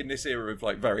 back in this era of,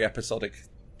 like, very episodic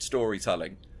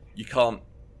storytelling, you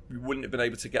wouldn't have been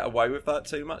able to get away with that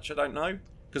too much, I don't know.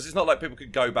 Because it's not like people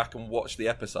could go back and watch the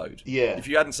episode. Yeah. If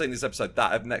you hadn't seen this episode,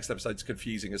 that next episode's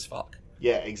confusing as fuck.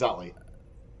 Yeah, exactly.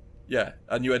 Yeah,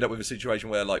 and you end up with a situation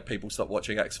where, like, people stop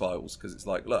watching X-Files because it's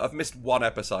like, look, I've missed one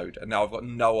episode and now I've got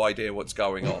no idea what's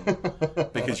going on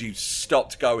because you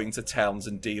stopped going to towns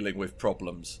and dealing with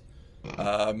problems.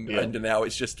 And now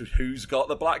it's just who's got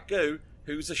the black goo,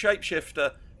 who's a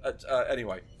shapeshifter.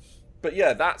 Anyway, but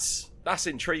yeah, that's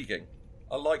intriguing.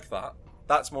 I like that.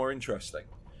 That's more interesting.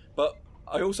 But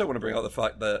I also want to bring up the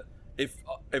fact that if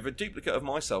a duplicate of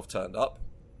myself turned up,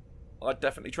 I'd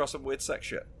definitely trust some weird sex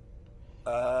shit.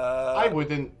 I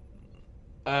wouldn't,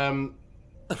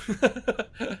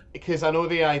 because I know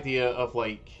the idea of,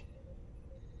 like,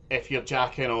 if you're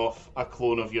jacking off a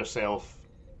clone of yourself,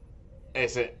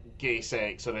 is it gay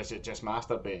sex or is it just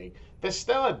masturbating? There's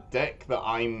still a dick that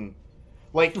I'm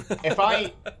like,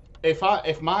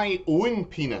 if my own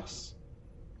penis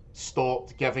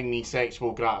stopped giving me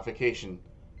sexual gratification,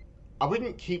 I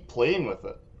wouldn't keep playing with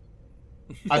it.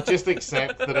 I just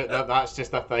accept that that's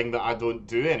just a thing that I don't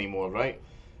do anymore, right?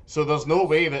 So there's no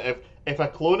way that if a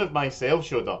clone of myself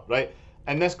showed up, right,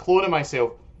 and this clone of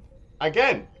myself,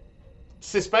 again,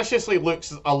 suspiciously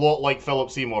looks a lot like Philip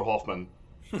Seymour Hoffman,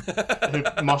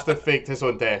 who must have faked his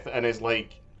own death, and is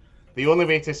like, the only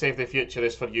way to save the future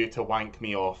is for you to wank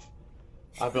me off.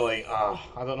 I'd be like, I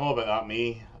don't know about that,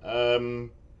 me.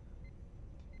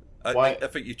 I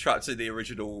think you're trapped in the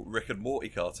original Rick and Morty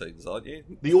cartoons, aren't you?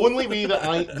 The only way that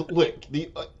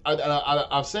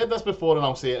I've said this before and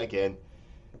I'll say it again.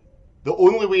 The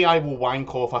only way I will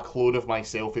wank off a clone of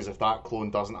myself is if that clone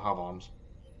doesn't have arms.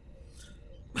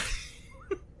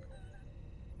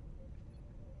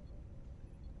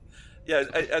 Yeah,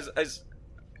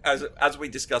 as we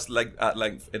discussed at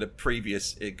length in a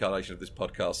previous incarnation of this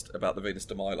podcast about the Venus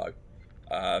de Milo,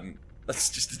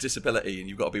 that's just a disability, and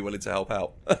you've got to be willing to help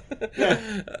out.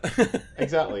 Yeah,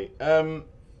 exactly.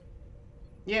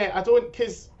 Yeah, I don't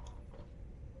because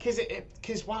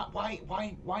why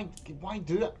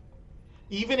do it?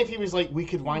 Even if he was like, we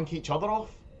could wank each other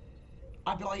off,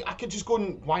 I'd be like, I could just go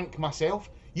and wank myself.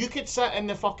 You could sit in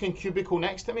the fucking cubicle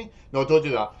next to me. No, don't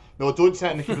do that. No, don't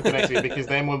sit in the cubicle next to me, because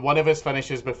then when one of us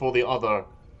finishes before the other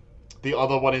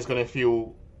one is going to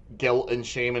feel guilt and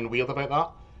shame and weird about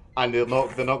that, and they're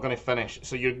not going to finish.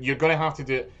 So you're going to have to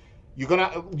do it. You're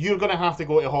gonna have to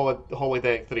go to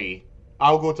holodeck 3.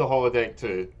 I'll go to holodeck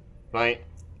 2, right?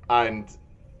 And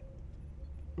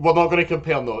we're not going to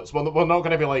compare notes. We're not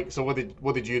going to be like, so what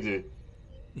did you do?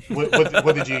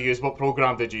 What did you use? What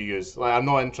program did you use? Like, I'm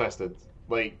not interested.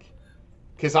 Like,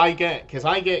 because I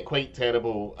get quite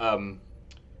terrible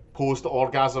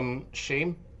post-orgasm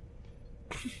shame.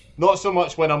 Not so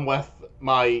much when I'm with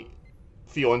my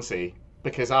fiance,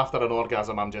 because after an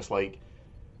orgasm I'm just like,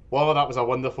 well, that was a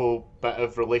wonderful bit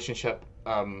of relationship,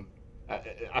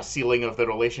 a sealing of the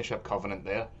relationship covenant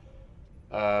there.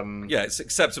 Yeah, it's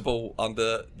acceptable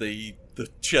under the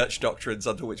church doctrines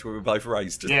under which we were both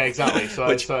raised. Yeah, exactly. So,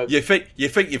 which you think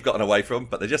you've gotten away from,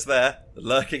 but they're just there,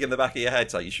 lurking in the back of your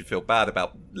head. So you should feel bad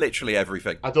about literally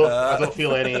everything. I don't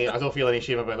feel any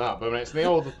shame about that. But when it's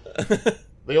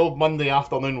the old Monday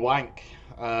afternoon wank,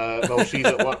 while she's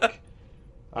at work,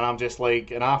 and I'm just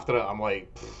like, and after it, I'm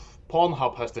like,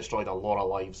 Pornhub has destroyed a lot of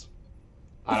lives,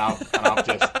 and I've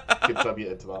just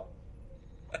contributed to that.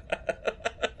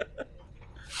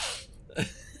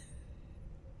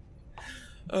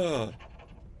 Oh,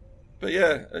 but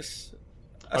yeah,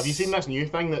 have you seen this new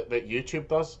thing that YouTube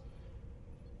does,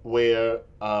 where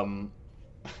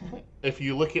if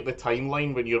you look at the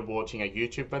timeline when you're watching a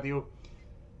YouTube video,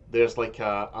 there's like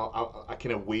a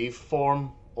kind of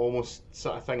waveform almost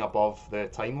sort of thing above the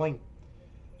timeline.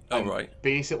 Oh, right.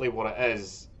 Basically, what it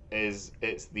is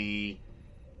it's the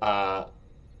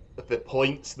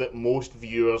points that most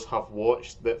viewers have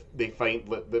watched that they find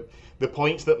the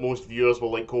points that most viewers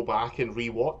will like go back and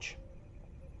rewatch.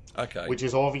 Okay. Which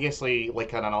is obviously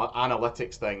like an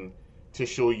analytics thing to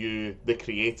show you the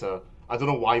creator. I don't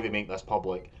know why they make this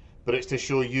public, but it's to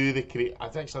show you the creator. I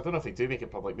don't know if they do make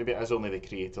it public. Maybe it is only the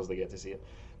creators that get to see it.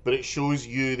 But it shows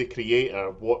you, the creator,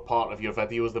 what part of your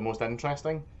video is the most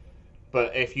interesting.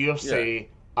 But if you're, say,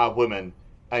 a woman,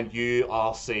 and you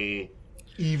are, say,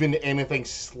 even anything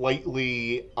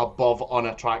slightly above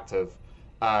unattractive,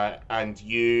 and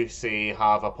you, say,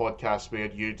 have a podcast where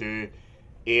you do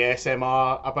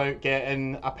ASMR about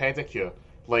getting a pedicure,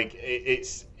 like,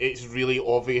 it's really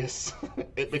obvious.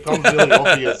 It becomes really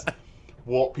obvious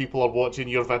what people are watching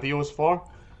your videos for,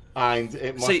 and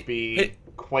it must be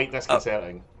quite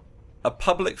disconcerting. A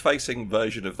public-facing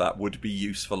version of that would be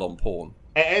useful on porn.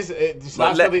 It is.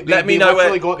 Let me know where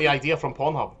they got the idea from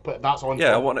Pornhub, but that's on.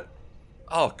 Yeah, I want to.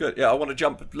 Oh, good. Yeah, I want to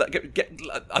jump.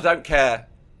 I don't care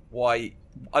why.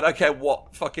 I don't care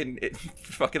what fucking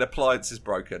appliance is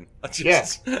broken. That's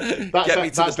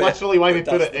literally why they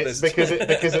put it. It's because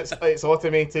it's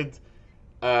automated.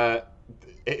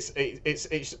 It's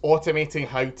automating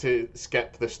how to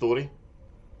skip the story.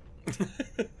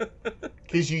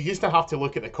 Because you used to have to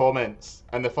look at the comments,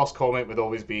 and the first comment would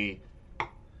always be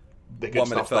the good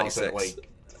stuff that's at like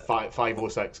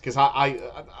 5:06. Because I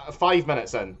 5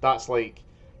 minutes in, that's like,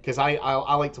 because I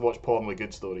like to watch porn with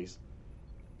good stories.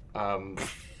 I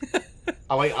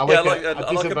like a bit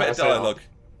of dialogue.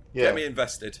 Yeah. Get me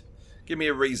invested. Give me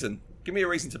a reason. Give me a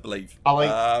reason to believe. I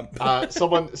like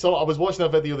someone. So I was watching a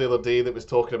video the other day that was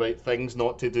talking about things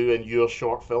not to do in your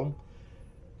short film.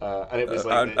 And it was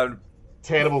like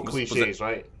terrible cliches,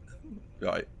 right?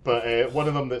 Right. But one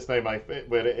of them that's now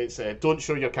where it's don't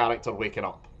show your character waking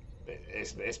up.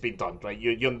 It's been done, right?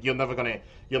 You're never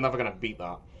gonna beat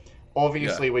that.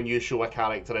 Obviously, when you show a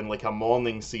character in like a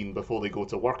morning scene before they go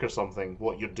to work or something,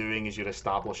 what you're doing is you're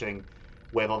establishing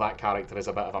whether that character is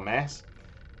a bit of a mess.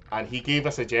 And he gave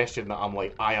a suggestion that I'm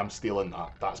like, I am stealing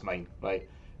that. That's mine, right?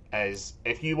 Is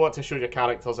if you want to show your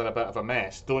characters in a bit of a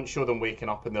mess, don't show them waking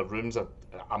up and their room's a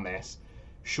mess.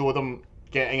 Show them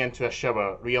getting into a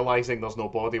shower, realising there's no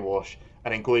body wash,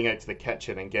 and then going out to the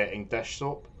kitchen and getting dish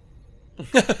soap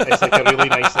It's like a really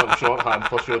nice little shorthand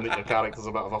for showing that your character's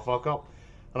a bit of a fuck up.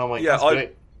 And I'm like, Yeah, that's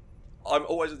great. I'm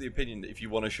always of the opinion that if you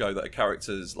want to show that a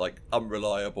character's like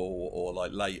unreliable or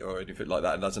like late or anything like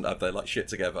that and doesn't have their like shit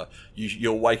together,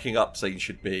 your waking up scene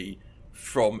should be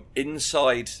from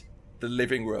inside the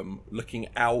living room looking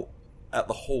out at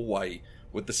the hallway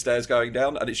with the stairs going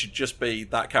down, and it should just be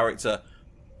that character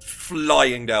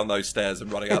flying down those stairs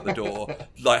and running out the door,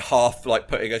 like half like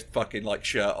putting a fucking like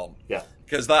shirt on. Yeah.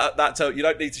 Because you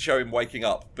don't need to show him waking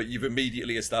up, but you've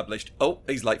immediately established, oh,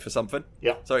 he's late for something.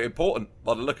 Yeah. So important,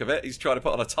 by the look of it, he's trying to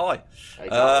put on a tie.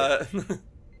 Exactly.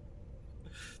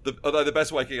 Although the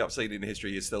best waking up scene in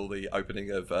history is still the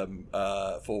opening of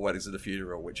Four Weddings and a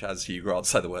Funeral, which has Hugh Grant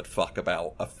say the word fuck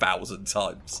about 1,000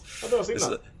 times. I've never seen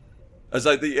that. As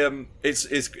though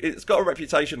it's got a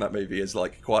reputation, that movie, as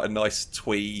like quite a nice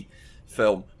twee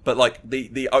film, but like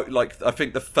like I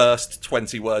think the first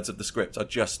 20 words of the script are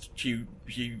just Hugh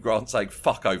Grant saying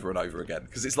fuck over and over again,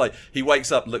 because it's like he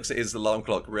wakes up, looks at his alarm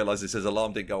clock, realizes his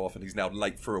alarm didn't go off and he's now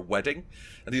late for a wedding,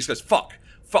 and he just goes fuck,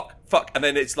 and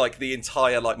then it's like the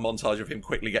entire like montage of him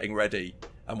quickly getting ready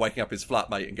and waking up his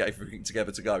flatmate and getting everything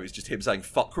together to go is just him saying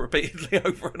fuck repeatedly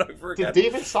over and over again. Did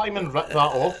David Simon rip that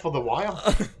off for The Wire?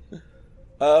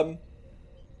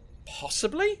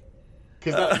 Possibly.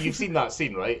 Because you've seen that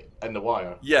scene, right, in The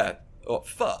Wire? Yeah. Oh,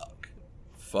 fuck.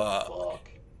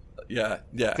 Yeah.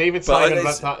 David Simon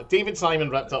ripped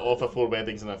that off of Four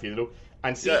Weddings and a Funeral.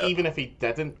 And see, Yeah. even if he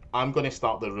didn't, I'm going to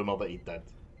start the rumour that he did.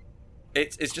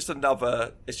 It's just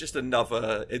another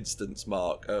instance,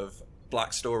 Mark, of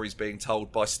black stories being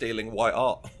told by stealing white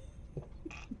art.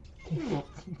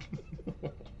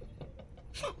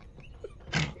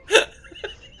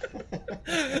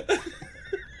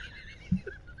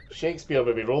 Shakespeare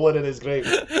would be rolling in his grave.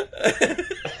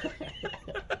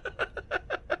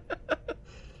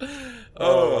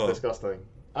 Oh, disgusting.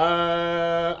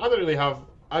 I don't really have.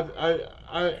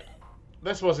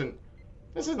 This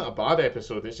isn't a bad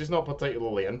episode. It's just not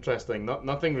particularly interesting.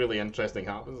 Nothing really interesting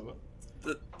happens in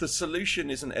it. The solution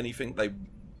isn't anything they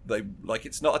like.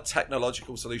 It's not a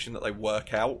technological solution that they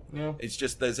work out. Yeah. It's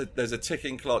just there's a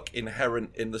ticking clock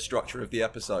inherent in the structure of the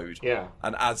episode. Yeah.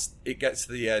 And as it gets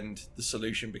to the end, the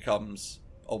solution becomes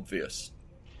obvious.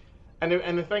 And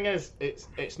the thing is,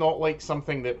 it's not like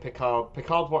something that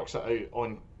Picard works it out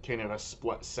on kind of a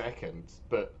split second,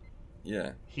 but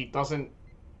Yeah. he doesn't.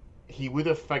 He would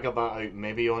have figured that out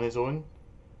maybe on his own.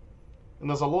 And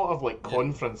there's a lot of like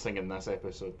conferencing in this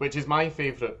episode, which is my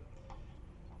favourite.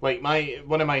 Like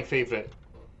one of my favourite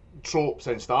tropes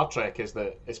in Star Trek is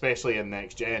that, especially in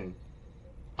Next Gen,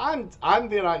 and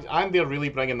they're really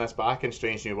bringing this back in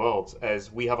Strange New Worlds,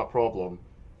 is we have a problem.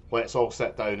 Let's all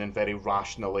sit down and very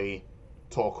rationally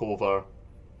talk over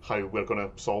how we're going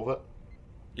to solve it.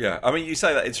 Yeah, I mean, you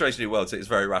say that in Strange New Worlds, it's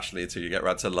very rationally until you get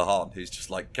around to Lahan, who's just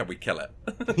like, can we kill it?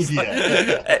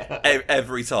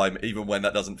 Every time, even when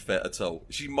that doesn't fit at all.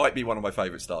 She might be one of my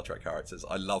favourite Star Trek characters.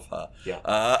 I love her.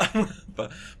 Yeah.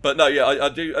 But no, yeah, I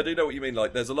do know what you mean.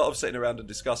 Like, there's a lot of sitting around and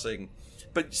discussing.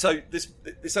 But so this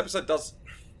episode does.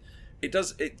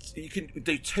 You can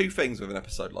do two things with an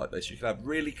episode like this. You can have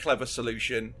really clever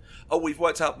solution. Oh, we've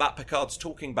worked out that Picard's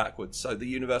talking backwards, so the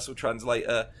universal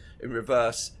translator in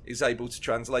reverse is able to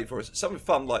translate for us. Something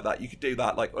fun like that. You could do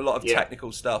that, like a lot of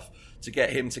technical stuff to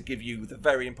get him to give you the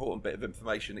very important bit of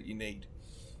information that you need.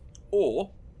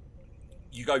 Or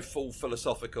you go full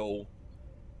philosophical,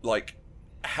 like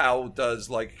how does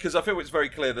because I feel it's very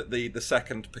clear that the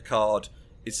second Picard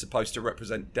is supposed to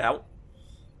represent doubt.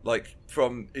 Like,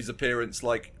 from his appearance,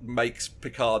 like, makes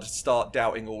Picard start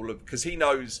doubting all of... Because he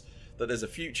knows that there's a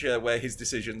future where his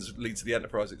decisions lead to the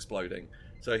Enterprise exploding.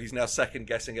 So he's now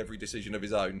second-guessing every decision of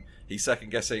his own. He's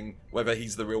second-guessing whether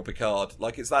he's the real Picard.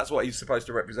 Like, that's what he's supposed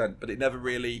to represent. But it never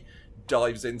really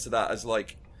dives into that as,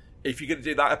 like... If you're going to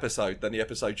do that episode, then the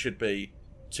episode should be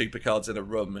two Picards in a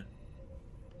room.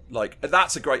 Like,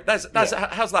 that's a great... How's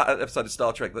that episode of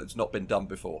Star Trek that's not been done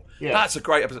before? Yeah. That's a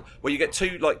great episode. Where you get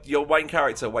two, like, your main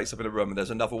character wakes up in a room and there's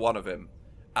another one of him.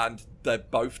 And they're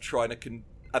both trying to...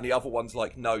 and the other one's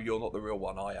like, no, you're not the real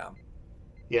one, I am.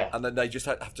 Yeah. And then they just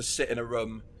have to sit in a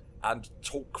room and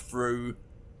talk through...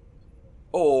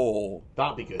 Oh.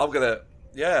 That'd be good. I'm going to...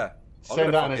 Yeah.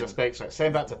 Send that in as a spec check.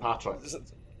 Send that to Patrick.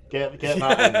 Get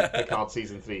that in Picard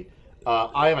Season 3.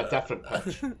 I have a different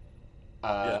pitch.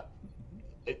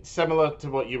 It's similar to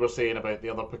what you were saying about the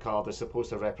other Picard is supposed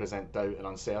to represent doubt and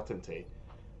uncertainty.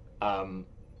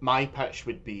 My pitch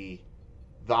would be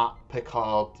that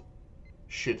Picard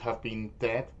should have been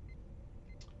dead,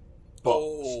 but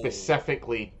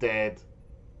specifically dead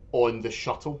on the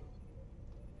shuttle.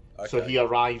 Okay. So he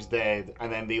arrives dead,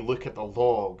 and then they look at the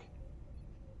log,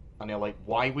 and you're like,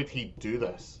 why would he do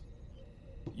this?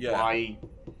 Yeah. Why?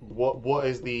 What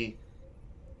is the?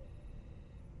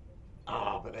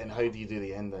 But then how do you do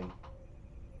the ending?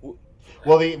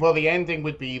 Well, the ending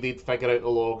would be they'd figure out the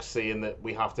logs saying that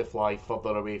we have to fly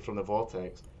further away from the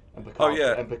vortex, and Picard,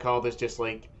 and Picard is just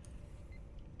like,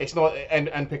 it's not,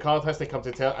 and Picard has to come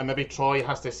to terms, and maybe Troy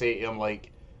has to say to him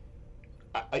like,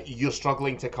 you're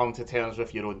struggling to come to terms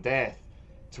with your own death,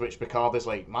 to which Picard is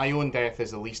like, my own death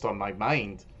is the least on my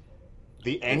mind.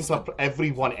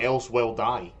 Everyone else will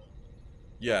die.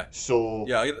 Yeah. So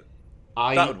yeah,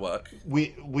 that would work.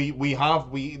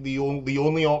 The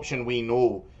only option we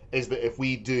know is that if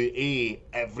we do A,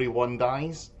 everyone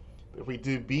dies. If we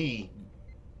do B,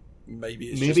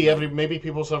 maybe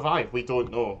people survive. We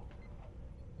don't know.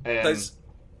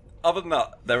 Other than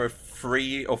that, there are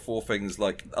 3 or 4 things,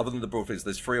 like, other than the broad things,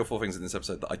 there's 3 or 4 things in this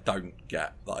episode that I don't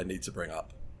get, that I need to bring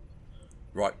up.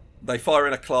 Right. They fire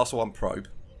in a Class 1 probe.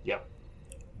 Yep.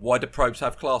 Why do probes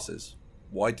have classes?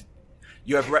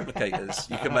 You have replicators.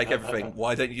 You can make everything.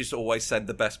 Why don't you just always send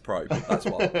the best probe? That's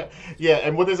one. Yeah,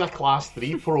 and what does a Class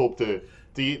 3 probe do?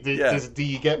 Do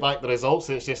you get back the results?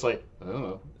 It's just like, I don't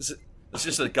know. It's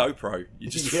just a GoPro. You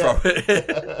just throw it in.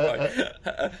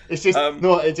 It's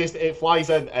just it flies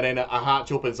in, and then a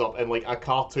hatch opens up, and like a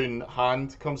cartoon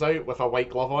hand comes out with a white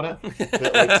glove on it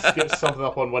that like scoops something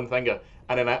up on one finger,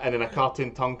 and then a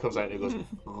cartoon tongue comes out and it goes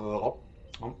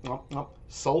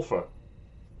sulfur.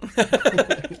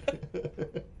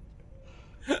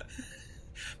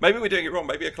 Maybe we're doing it wrong.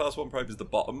 Maybe a Class 1 probe is the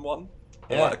bottom one.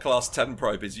 Yeah. Like a Class 10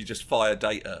 probe is you just fire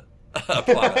data.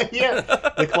 Yeah,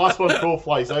 the Class 1 probe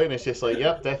flies out and it's just like,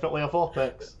 yep, definitely a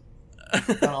vortex.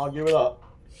 Can't argue with that.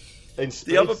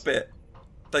 The other bit,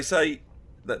 they say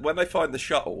that when they find the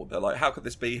shuttle, they're like, how could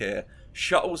this be here?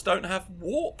 Shuttles don't have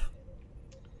warp.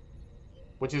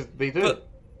 Which is, they do. But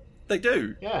they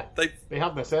do. Yeah, they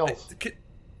have nacelles.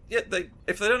 If they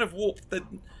don't have warp,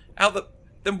 then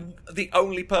the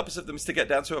only purpose of them is to get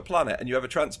down to a planet, and you have a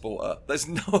transporter. There's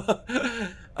no.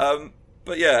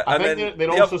 But yeah, I think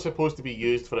they're also supposed to be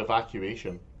used for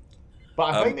evacuation.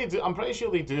 But I think they do. I'm pretty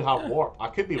sure they do have warp. I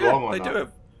could be wrong on that. They do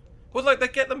have. Well, like they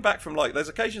get them back from there's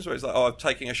occasions where it's like, I'm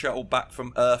taking a shuttle back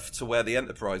from Earth to where the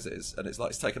Enterprise is, and it's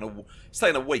like it's taking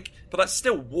a week, but that's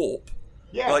still warp.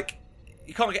 Yeah. Like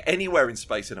you can't get anywhere in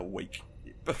space in a week.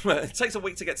 It takes a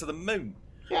week to get to the moon.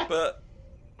 Yeah.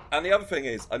 And the other thing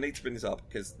is, I need to bring this up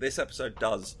because this episode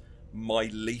does my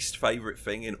least favourite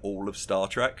thing in all of Star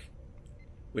Trek,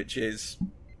 which is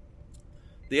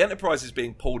the Enterprise is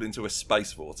being pulled into a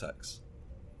space vortex.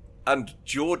 And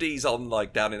Geordie's on,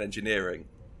 down in engineering.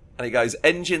 And he goes,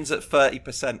 engines at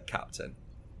 30%, Captain.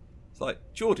 It's like,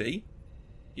 Geordie,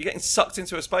 you're getting sucked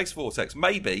into a space vortex.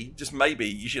 Maybe, just maybe,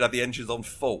 you should have the engines on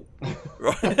full.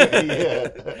 Right?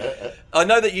 Yeah. I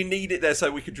know that you need it there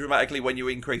so we can dramatically, when you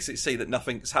increase it, see that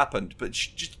nothing's happened. But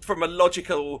just from a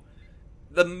logical...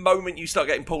 The moment you start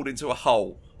getting pulled into a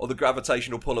hole or the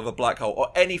gravitational pull of a black hole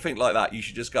or anything like that, you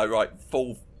should just go, right,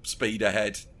 full speed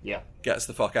ahead. Yeah. Get us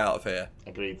the fuck out of here.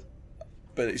 Agreed.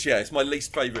 But it's my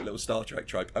least favourite little Star Trek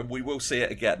trope, and we will see it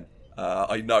again.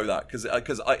 I know that because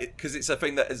it's a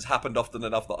thing that has happened often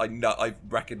enough that I know I've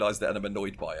recognised it and I'm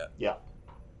annoyed by it. Yeah.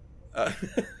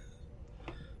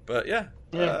 But yeah.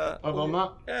 Other than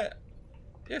that. Yeah.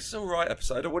 It's an alright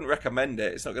episode. I wouldn't recommend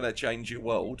it. It's not going to change your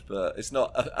world, but it's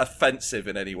not offensive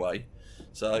in any way.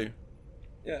 So,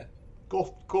 yeah.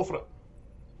 Go for it.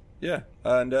 Yeah.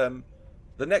 And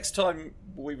the next time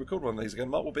we record one of these again,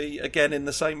 Mark, will be again in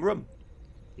the same room.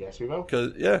 Yes, we will.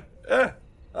 Because, that'll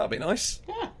be nice.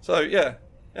 Yeah. So, yeah.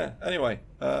 Anyway,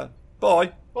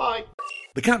 bye. Bye.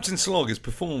 The Captain Slog is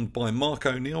performed by Mark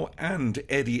O'Neill and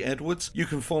Eddie Edwards. You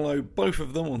can follow both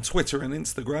of them on Twitter and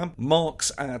Instagram.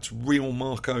 Mark's at Real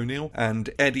Mark O'Neill and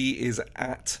Eddie is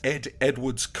at Ed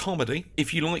Edwards Comedy.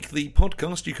 If you like the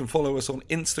podcast, you can follow us on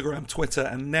Instagram, Twitter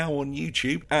and now on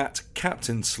YouTube at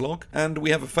Captain Slog. And we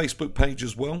have a Facebook page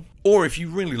as well. Or if you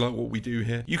really like what we do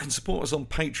here, you can support us on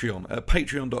Patreon at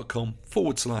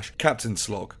patreon.com/Captain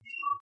Slog.